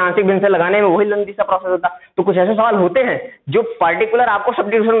 लेकिन आंशिक भिन्न से लगाने में वही लंबी सा प्रोसेस होता। तो कुछ ऐसे सवाल होते हैं जो पर्टिकुलर आपको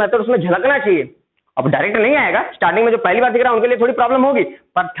सब्स्टिट्यूशन मेथड उसमें झलकना चाहिए, अब डायरेक्ट नहीं आएगा, स्टार्टिंग में जो पहली बार सीख रहा है उनके लिए थोड़ी प्रॉब्लम होगी,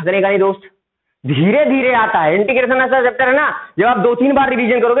 पर थकने का नहीं दोस्त, धीरे धीरे आता है। इंटीग्रेशन ऐसा चैप्टर है ना, जब आप 2-3 बार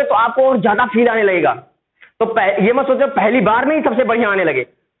रिवीजन करोगे तो आपको और ज्यादा फील आने लगेगा। तो ये मत सोचो पहली बार में ही सबसे बढ़िया आने लगे,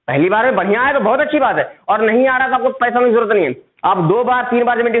 पहली बार में बढ़िया है तो बहुत अच्छी बात है, और नहीं आ रहा तो आपको पैसा की जरूरत नहीं है। आप 2 बार 3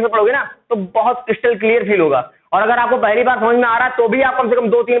 बार जब इंटीग्रेशन पढ़ोगे ना तो बहुत क्रिस्टल क्लियर फील होगा, और अगर आपको पहली बार समझ में आ रहा है तो भी आप कम से कम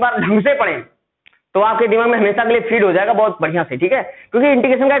 2-3 बार ढंग से पढ़ें तो आपके दिमाग में हमेशा के लिए फीड हो जाएगा बहुत बढ़िया से, ठीक है। क्योंकि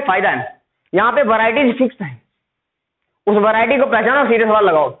इंटीग्रेशन का एक फायदा है, यहाँ पे वैरायटी फिक्स है, उस वैरायटी को पहचानो, सीधे सवाल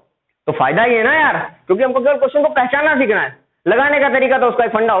लगाओ, तो फायदा ही है ना यार, क्योंकि हमको केवल क्वेश्चन को पहचानना सीखना है, लगाने का तरीका तो उसका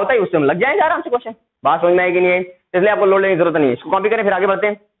एक फंडा होता है, उससे हम लग जाएंगे आराम से क्वेश्चन। बात समझ में आएगी नहीं है, इसलिए आपको लोड लेने की जरूरत नहीं है। इसको कॉपी करें फिर आगे बढ़ते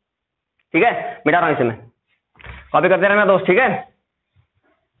हैं, ठीक है। मिटा रहा हूं इसे मैं, कॉपी करते रहना दोस्त, ठीक है।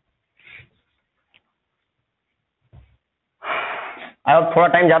 अब थोड़ा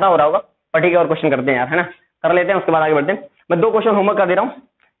टाइम ज्यादा हो रहा होगा पर ठीक है, और क्वेश्चन करते हैं यार, है ना, कर लेते हैं, उसके बाद आगे बढ़ते हैं। मैं 2 क्वेश्चन होमवर्क कर दे रहा हूँ,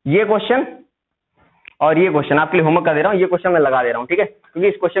 ये क्वेश्चन और ये क्वेश्चन आपके लिए होमवर्क कर दे रहा हूँ, ये क्वेश्चन मैं लगा दे रहा हूँ, ठीक है, क्योंकि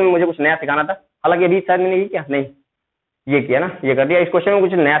इस क्वेश्चन में मुझे कुछ नया सिखाना था। हालांकि अभी शायद मैंने किया नहीं, ये किया ना, ये कर दिया। इस क्वेश्चन में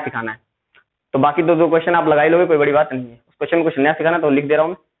कुछ नया सिखाना है, तो बाकी 2 क्वेश्चन आप लगा ही लोगे, कोई बड़ी बात नहीं है। उस क्वेश्चन में कुछ नया सिखाना तो लिख दे रहा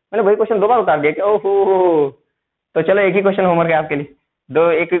हूँ मैंने वही क्वेश्चन 2 बार उतार दिया क्या? ओहो, तो चलो एक ही क्वेश्चन होमवर्क है आपके लिए,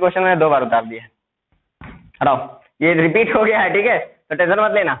 एक ही क्वेश्चन मैंने 2 बार उतार दिया, हटाओ, ये रिपीट हो गया है, ठीक है, तो टेंशन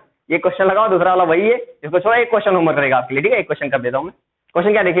मत लेना। ये क्वेश्चन लगाओ, दूसरा वाला वही है, इसको छोड़ा, एक क्वेश्चन होमवर्क रहेगा आपके लिए, ठीक है। एक क्वेश्चन कर देता हूँ मैं।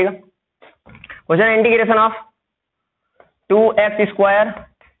 क्वेश्चन क्या देखिएगा, question integration of 2x square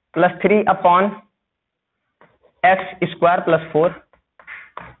plus 3 upon x square plus 4,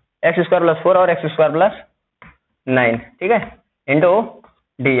 x square plus 4 और एक्स स्क्वायर प्लस 9, ठीक है, इंटू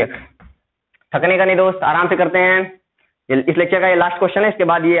dx। थकने का नहीं दोस्त, आराम से करते हैं। इस लेक्चर का ये लास्ट क्वेश्चन है, इसके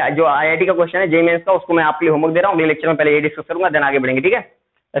बाद ये जो IIT का क्वेश्चन है जेईई मेंस का, उसको मैं आपके लिए होमवर्क दे रहा हूँ। अगले लेक्चर में पहले ये डिस्कस करूंगा, देन आगे बढ़ेंगे, ठीक है।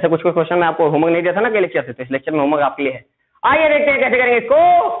 ऐसे कुछ क्वेश्चन मैं आपको होमवर्क नहीं दिया था ना कि लेक्चर से, तो इस लेक्चर में होमवर्क आपके लिए है। आइए देखते हैं कैसे करेंगे इसको।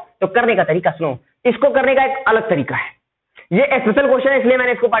 तो करने का तरीका सुनो, इसको करने का एक अलग तरीका है, ये स्पेशल क्वेश्चन है इसलिए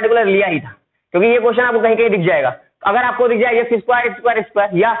मैंने इसको पार्टिकुलर लिया ही था, क्योंकि ये क्वेश्चन आपको कहीं कहीं दिख जाएगा। अगर आपको दिख जाए एक्स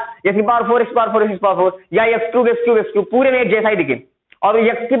स्क्वायर या एक्स की power 4 x power 4 x power 4 या एक्स क्यूब पूरे में एक जैसा ही दिखे, और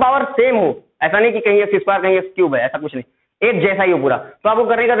एक्स की पावर सेम हो, ऐसा नहीं कि कहीं एक्स स्क्वायर कहीं एक्स क्यूब है, ऐसा कुछ नहीं, एक जैसा ही हो पूरा। तो आपको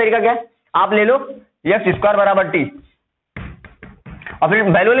करने का तरीका क्या है, आप ले लो एक्स स्क्वायर बराबर टी, और फिर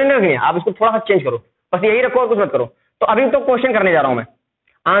वैल्यू लेने रखनी है, आप इसको थोड़ा सा चेंज करो, बस यही रखो और कुछ मत करो। तो अभी तो क्वेश्चन करने जा रहा हूं मैं,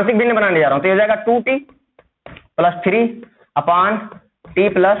 आंशिक भिन्न बनाने जा रहा हूं, तो ये हो जाएगा 2t प्लस 3 अपान t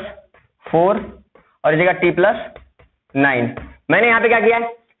प्लस 4 और जगह t प्लस 9। मैंने यहाँ पे क्या किया है,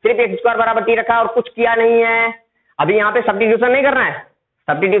 सिर्फ एक्स स्क्वायर बराबर टी रखा और कुछ किया नहीं है। अभी यहाँ पे सब्स्टिट्यूशन नहीं करना है,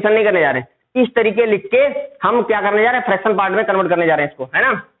 सब्स्टिट्यूशन नहीं करने जा रहे हैं, इस तरीके लिख के हम क्या करने जा रहे हैं, फ्रैक्शन पार्ट में कन्वर्ट करने जा रहे हैं इसको, है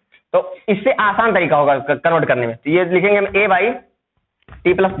ना। तो इससे आसान तरीका होगा कन्वर्ट करने में। तो ये लिखेंगे हम a बाई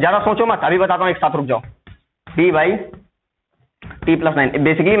टी प्लस, ज्यादा सोचो मत, अभी बताता हूँ, एक साथ रुक जाओ, b by T plus 9।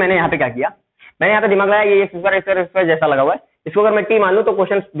 Basically मैंने यहाँ पे क्या किया, मैंने यहाँ पे दिमाग लगाया, ये एक्स स्क्वायर जैसा लगा हुआ है, इसको अगर मैं टी मान लूं तो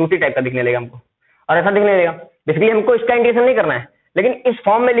क्वेश्चन दूसरी टाइप का दिखने लगेगा हमको, और ऐसा दिखने लगेगा। बेसिकली हमको इसका इंटीग्रेशन नहीं करना है, लेकिन इस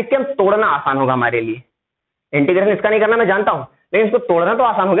फॉर्म में लिख के हम तोड़ना आसान होगा हमारे लिए। इंटीग्रेशन इसका नहीं करना मैं जानता हूं, लेकिन इसको तोड़ना तो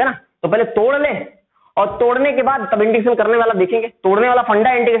आसान हो गया ना। तो पहले तोड़ ले, और तोड़ने के बाद तब इंटीग्रेशन करने वाला देखेंगे। तोड़ने वाला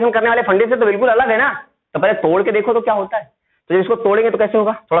फंडा इंटीग्रेशन करने वाले फंडे से तो बिल्कुल अलग है ना, तो पहले तोड़ के देखो तो क्या होता है। तो जब इसको तोड़ेंगे तो कैसे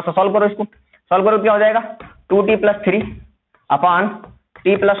होगा, थोड़ा सा सॉल्व करो, इसको सॉल्व करो, क्या हो जाएगा 2t प्लस 3 अपान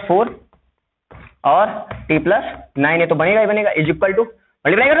t प्लस 4 और t प्लस 9, ये तो बनेगा ही बनेगा, इज इक्वल टू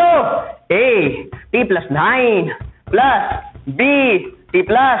मल्टीप्लाई करो a t plus 9 plus b t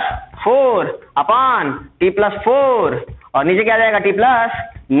plus 4 upon t plus 4 और नीचे क्या आ जाएगा t प्लस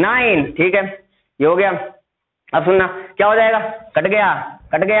 9, ठीक है, ये हो गया। अब सुनना क्या हो जाएगा, कट गया,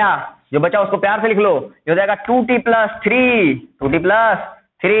 कट गया, जो बचा उसको प्यार से लिख लो, ये हो जाएगा 2t plus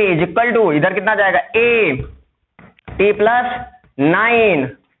 3 is equal to, इधर कितना जाएगा a t plus 9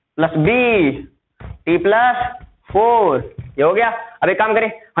 plus b t plus 4, ये हो गया। अब एक काम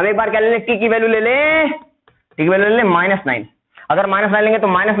करें, हम एक बार क्या ले लें, t की वैल्यू ले लें, t की वैल्यू ले लें -9। अगर -9 लेंगे तो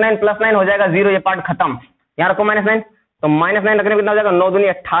 -9 प्लस 9 हो जाएगा 0, ये पार्ट खत्म। यहाँ रखो -9, तो -9 रखने में कितना हो जाएगा, 9 दूनी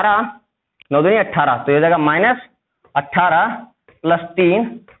 18, 9 दूनी 18, तो ये हो जाएगा -18 प्लस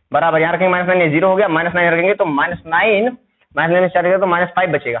 3 बराबर, यहाँ रखेंगे -9, ये 0 हो गया, -9 रखेंगे तो -9 में 4 तो -5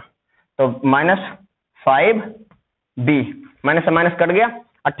 बचेगा, तो -5b, माइनस से माइनस कट गया,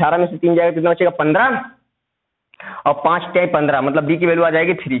 18 में से 3 जाएगा, कितना बचेगा 15, और 5 टाइम 15, मतलब बी की वैल्यू आ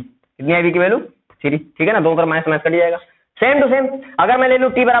जाएगी 3। कितनी है बी की वैल्यू? 3, ठीक है ना, दोनों तरफ माइनस माइनस कट जाएगा। सेम टू सेम अगर मैं ले लूं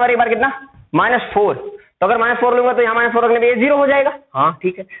टी बराबर एक बार कितना -4, तो अगर -4 लूंगा तो यहाँ -4 रखने पे ये 0 हो जाएगा। हाँ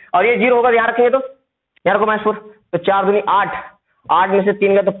ठीक है, और ये 0 होगा तो यहाँ रखेंगे तो यहाँ रखो -4, तो 4 दूनी 8, 8 में से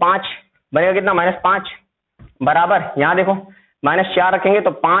 3 गया तो 5, बनेगा कितना -5 बराबर, यहाँ देखो -4 रखेंगे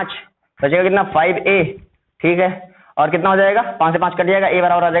तो 5, बचेगा कितना 5a, ठीक है, और कितना हो जाएगा 5 से 5 कट जाएगा, a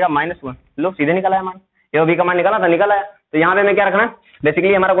बराबर आ जाएगा -1। लो सीधे निकला है मान, ए और बी का मान निकाला था, निकल आया। तो यहाँ पे मैं क्या रखना है,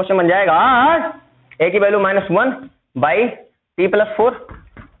 बेसिकली हमारा क्वेश्चन बन जाएगा ए की वैल्यू -1 बाई टी प्लस 4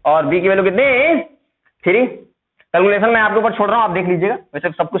 और बी की वैल्यू कितनी 3। कैलकुलेशन मैं आपके ऊपर छोड़ रहा हूँ, आप देख लीजिएगा, वैसे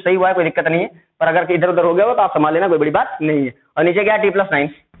सब कुछ सही हुआ है, कोई दिक्कत नहीं है, पर अगर इधर उधर हो गया हो तो आप संभाल लेना, कोई बड़ी बात नहीं है। और नीचे क्या है t+9,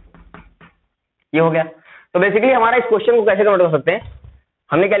 ये हो गया। तो बेसिकली हमारा इस क्वेश्चन को कैसे कन्वर्ट कर सकते हैं,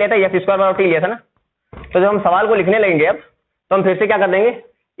 हमने क्या लिया था f² बराबर t लिया था ना, तो जब हम सवाल को लिखने लगेंगे अब, तो हम फिर से क्या कर देंगे,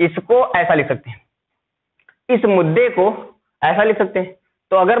 इसको ऐसा लिख सकते हैं, इस मुद्दे को ऐसा लिख सकते हैं।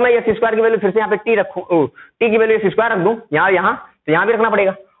 तो अगर मैं f² की वैल्यू फिर से यहाँ पे t रखूं, t की वैल्यू f² रख दूं यहाँ तो यहाँ भी रखना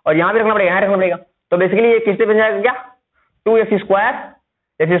पड़ेगा और यहाँ भी रखना पड़ेगा, यहाँ रखना पड़ेगा। तो बेसिकली ये किससे बन जाएगा क्या, 2f²,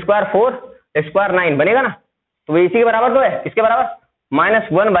 f² 4, f² 9 बनेगा ना। तो इसी के बराबर तो है, इसके बराबर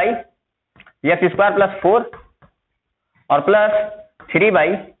 -1 बाई f² प्लस 4 और प्लस 3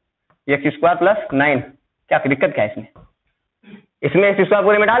 बाई f² प्लस 9। क्या दिक्कत क्या है इसमें, इसमें f²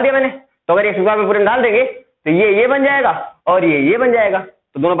 पूरे में डाल दिया मैंने, तो अगर f² में पूरे में डाल देंगे तो ये बन जाएगा और ये बन जाएगा,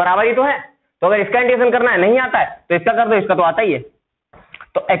 तो दोनों बराबर ही तो है। तो अगर इसका इंटीग्रेशन करना है, नहीं आता है तो इसका कर दो, इसका तो आता ही है।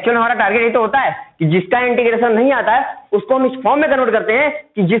 तो एक्चुअल हमारा टारगेट ये तो होता है कि जिसका इंटीग्रेशन नहीं आता है उसको हम इस फॉर्म में कन्वर्ट करते हैं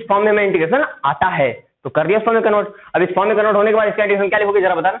कि जिस फॉर्म में इंटीग्रेशन आता है। तो कर दिया इस फॉर्म में कन्वर्ट। अब इस फॉर्म में कन्वर्ट होने के बाद इसका इंटीग्रेशन क्या लिखोगे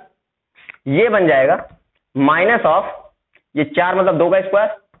जरा बताना। ये बन जाएगा माइनस ऑफ ये 4 मतलब 2 का स्क्वायर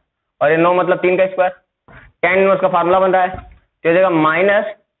और ये 9 मतलब 3 का स्क्वायर, tan इनवर्स का फार्मूला बन रहा है, तो हो जाएगा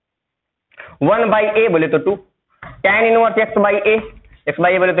 -1 बाई ए बोले तो 2, tan इनवर्स x बाई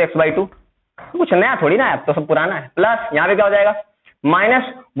ए बोले तो x बाई 2, कुछ नया थोड़ी ना है, अब तो सब पुराना है। प्लस यहाँ पे क्या हो जाएगा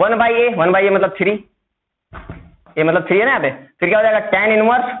 -1 बाई ए, 1 बाई ए मतलब 3, ये मतलब 3 है ना यहाँ पे, फिर क्या हो जाएगा tan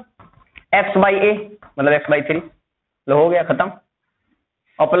इनवर्स x बाई ए मतलब x बाई 3। लो हो गया खत्म।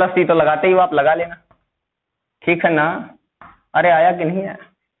 और प्लस सी तो लगाते ही हो आप, लगा लेना, ठीक है ना। अरे आया कि नहीं आया,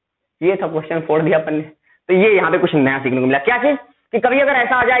 ये था क्वेश्चन, फोड़ दिया अपन ने। तो ये यहाँ पे कुछ नया सीखने को मिला। क्या चीज कि कभी अगर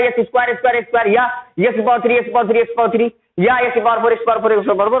ऐसा आ जाए x² या x³ या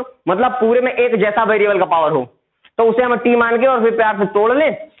x⁴ मतलब पूरे में एक जैसा वेरिएबल का पावर हो, तो उसे हम t मान के और फिर प्यार से तोड़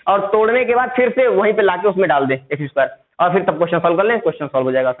लें और तोड़ने के बाद फिर से वहीं पे लाके उसमें डाल दें x² और फिर तब क्वेश्चन सॉल्व कर लें, क्वेश्चन सॉल्व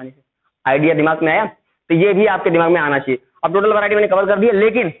हो जाएगा आसानी से। आइडिया दिमाग में आया, तो ये भी आपके दिमाग में आना चाहिए। अब टोटल वैरायटी मैंने कवर कर दी है,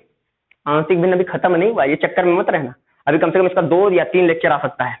 लेकिन आंशिक भिन्न अभी खत्म नहीं हुआ, ये चक्कर में मत रहना। अभी कम से कम इसका 2 या 3 लेक्चर आ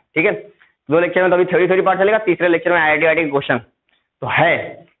सकता है, ठीक है। 2 लेक्चर में तो अभी थ्योरी पार्ट चलेगा, तीसरे लेक्चर में IIT क्वेश्चन तो है,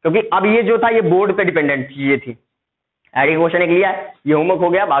 क्योंकि अब ये जो था ये बोर्ड पे डिपेंडेंट चीजें थी। IIT क्वेश्चन एक लिया है, ये होमवर्क हो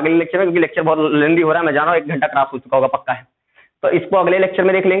गया। अब अगले लेक्चर में, क्योंकि लेक्चर बहुत लेंदी हो रहा है, मैं जान रहा हूँ 1 घंटा क्रॉस हो चुका होगा पक्का है, तो इसको अगले लेक्चर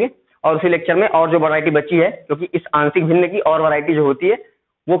में देख लेंगे। और उसी लेक्चर में और जो वैरायटी बची है, क्योंकि इस आंशिक भिन्न की और वैरायटी जो होती है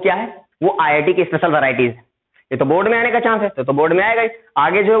वो क्या है, वो IIT की स्पेशल वैरायटीज है। ये तो बोर्ड में आने का चांस है, तो बोर्ड में आएगा ही।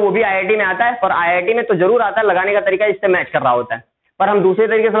 आगे जो है वो भी IIT में आता है, पर IIT में तो जरूर आता है, लगाने का तरीका इससे मैच कर रहा होता है, पर हम दूसरे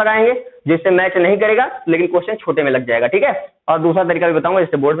तरीके से लगाएंगे जिससे मैच नहीं करेगा, लेकिन क्वेश्चन छोटे में लग जाएगा, ठीक है। और दूसरा तरीका भी बताऊंगा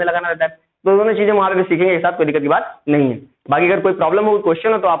जिससे बोर्ड में लगाना रहता है। तो दोनों चीजें वहां पे भी सीखेंगे एक साथ, कोई दिक्कत की बात नहीं है। बाकी अगर कोई प्रॉब्लम हो,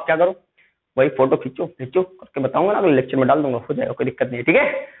 क्वेश्चन हो, तो आप क्या करो, वही फोटो खींचो करके बताऊंगा ना, अगले लेक्चर में डाल दूंगा, हो जाएगा, कोई दिक्कत नहीं है, ठीक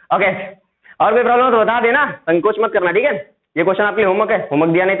है। ओके, और कोई प्रॉब्लम हो तो बता देना, संकोच मत करना, ठीक है। ये क्वेश्चन आपके होमवर्क है,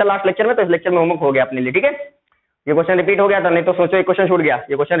 होमवर्क दिया नहीं था लास्ट लेक्चर में, तो इस लेक्चर में होमवर्क हो गया अपने लिए, ठीक है। ये क्वेश्चन रिपीट हो गया था, नहीं तो सोचो एक क्वेश्चन छूट गया,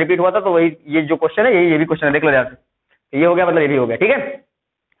 ये क्वेश्चन रिपीट हुआ था, तो वही ये जो क्वेश्चन है ये भी क्वेश्चन है, देख लो ध्यान से। ये हो गया मतलब ये भी हो गया, ठीक है।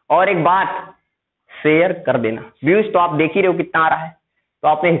 और एक बात, शेयर कर देना व्यूज, तो आप देख ही रहे हो कितना आ रहा है, तो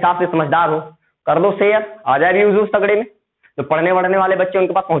अपने हिसाब से समझदार हो, कर दो शेयर, आ जाए व्यूज तगड़े में। तो पढ़ने वढ़ने वाले बच्चे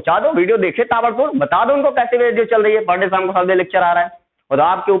उनके पास पहुंचा दो, वीडियो देखे ताबड़तोड़, बता दो उनको कैसे वीडियो चल रही है, पर डे शाम को 7 लेक्चर आ रहा है, और तो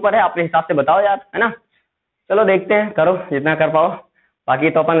आपके ऊपर है, अपने हिसाब से बताओ यार, है ना। चलो देखते हैं, करो जितना कर पाओ। बाकी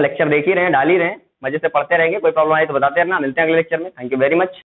तो अपन लेक्चर देख ही रहे हैं, डाल ही रहे हैं, मजे से पढ़ते रहेंगे। कोई प्रॉब्लम आए तो बताते रहना, मिलते हैं अगले लेक्चर में। Thank you very much.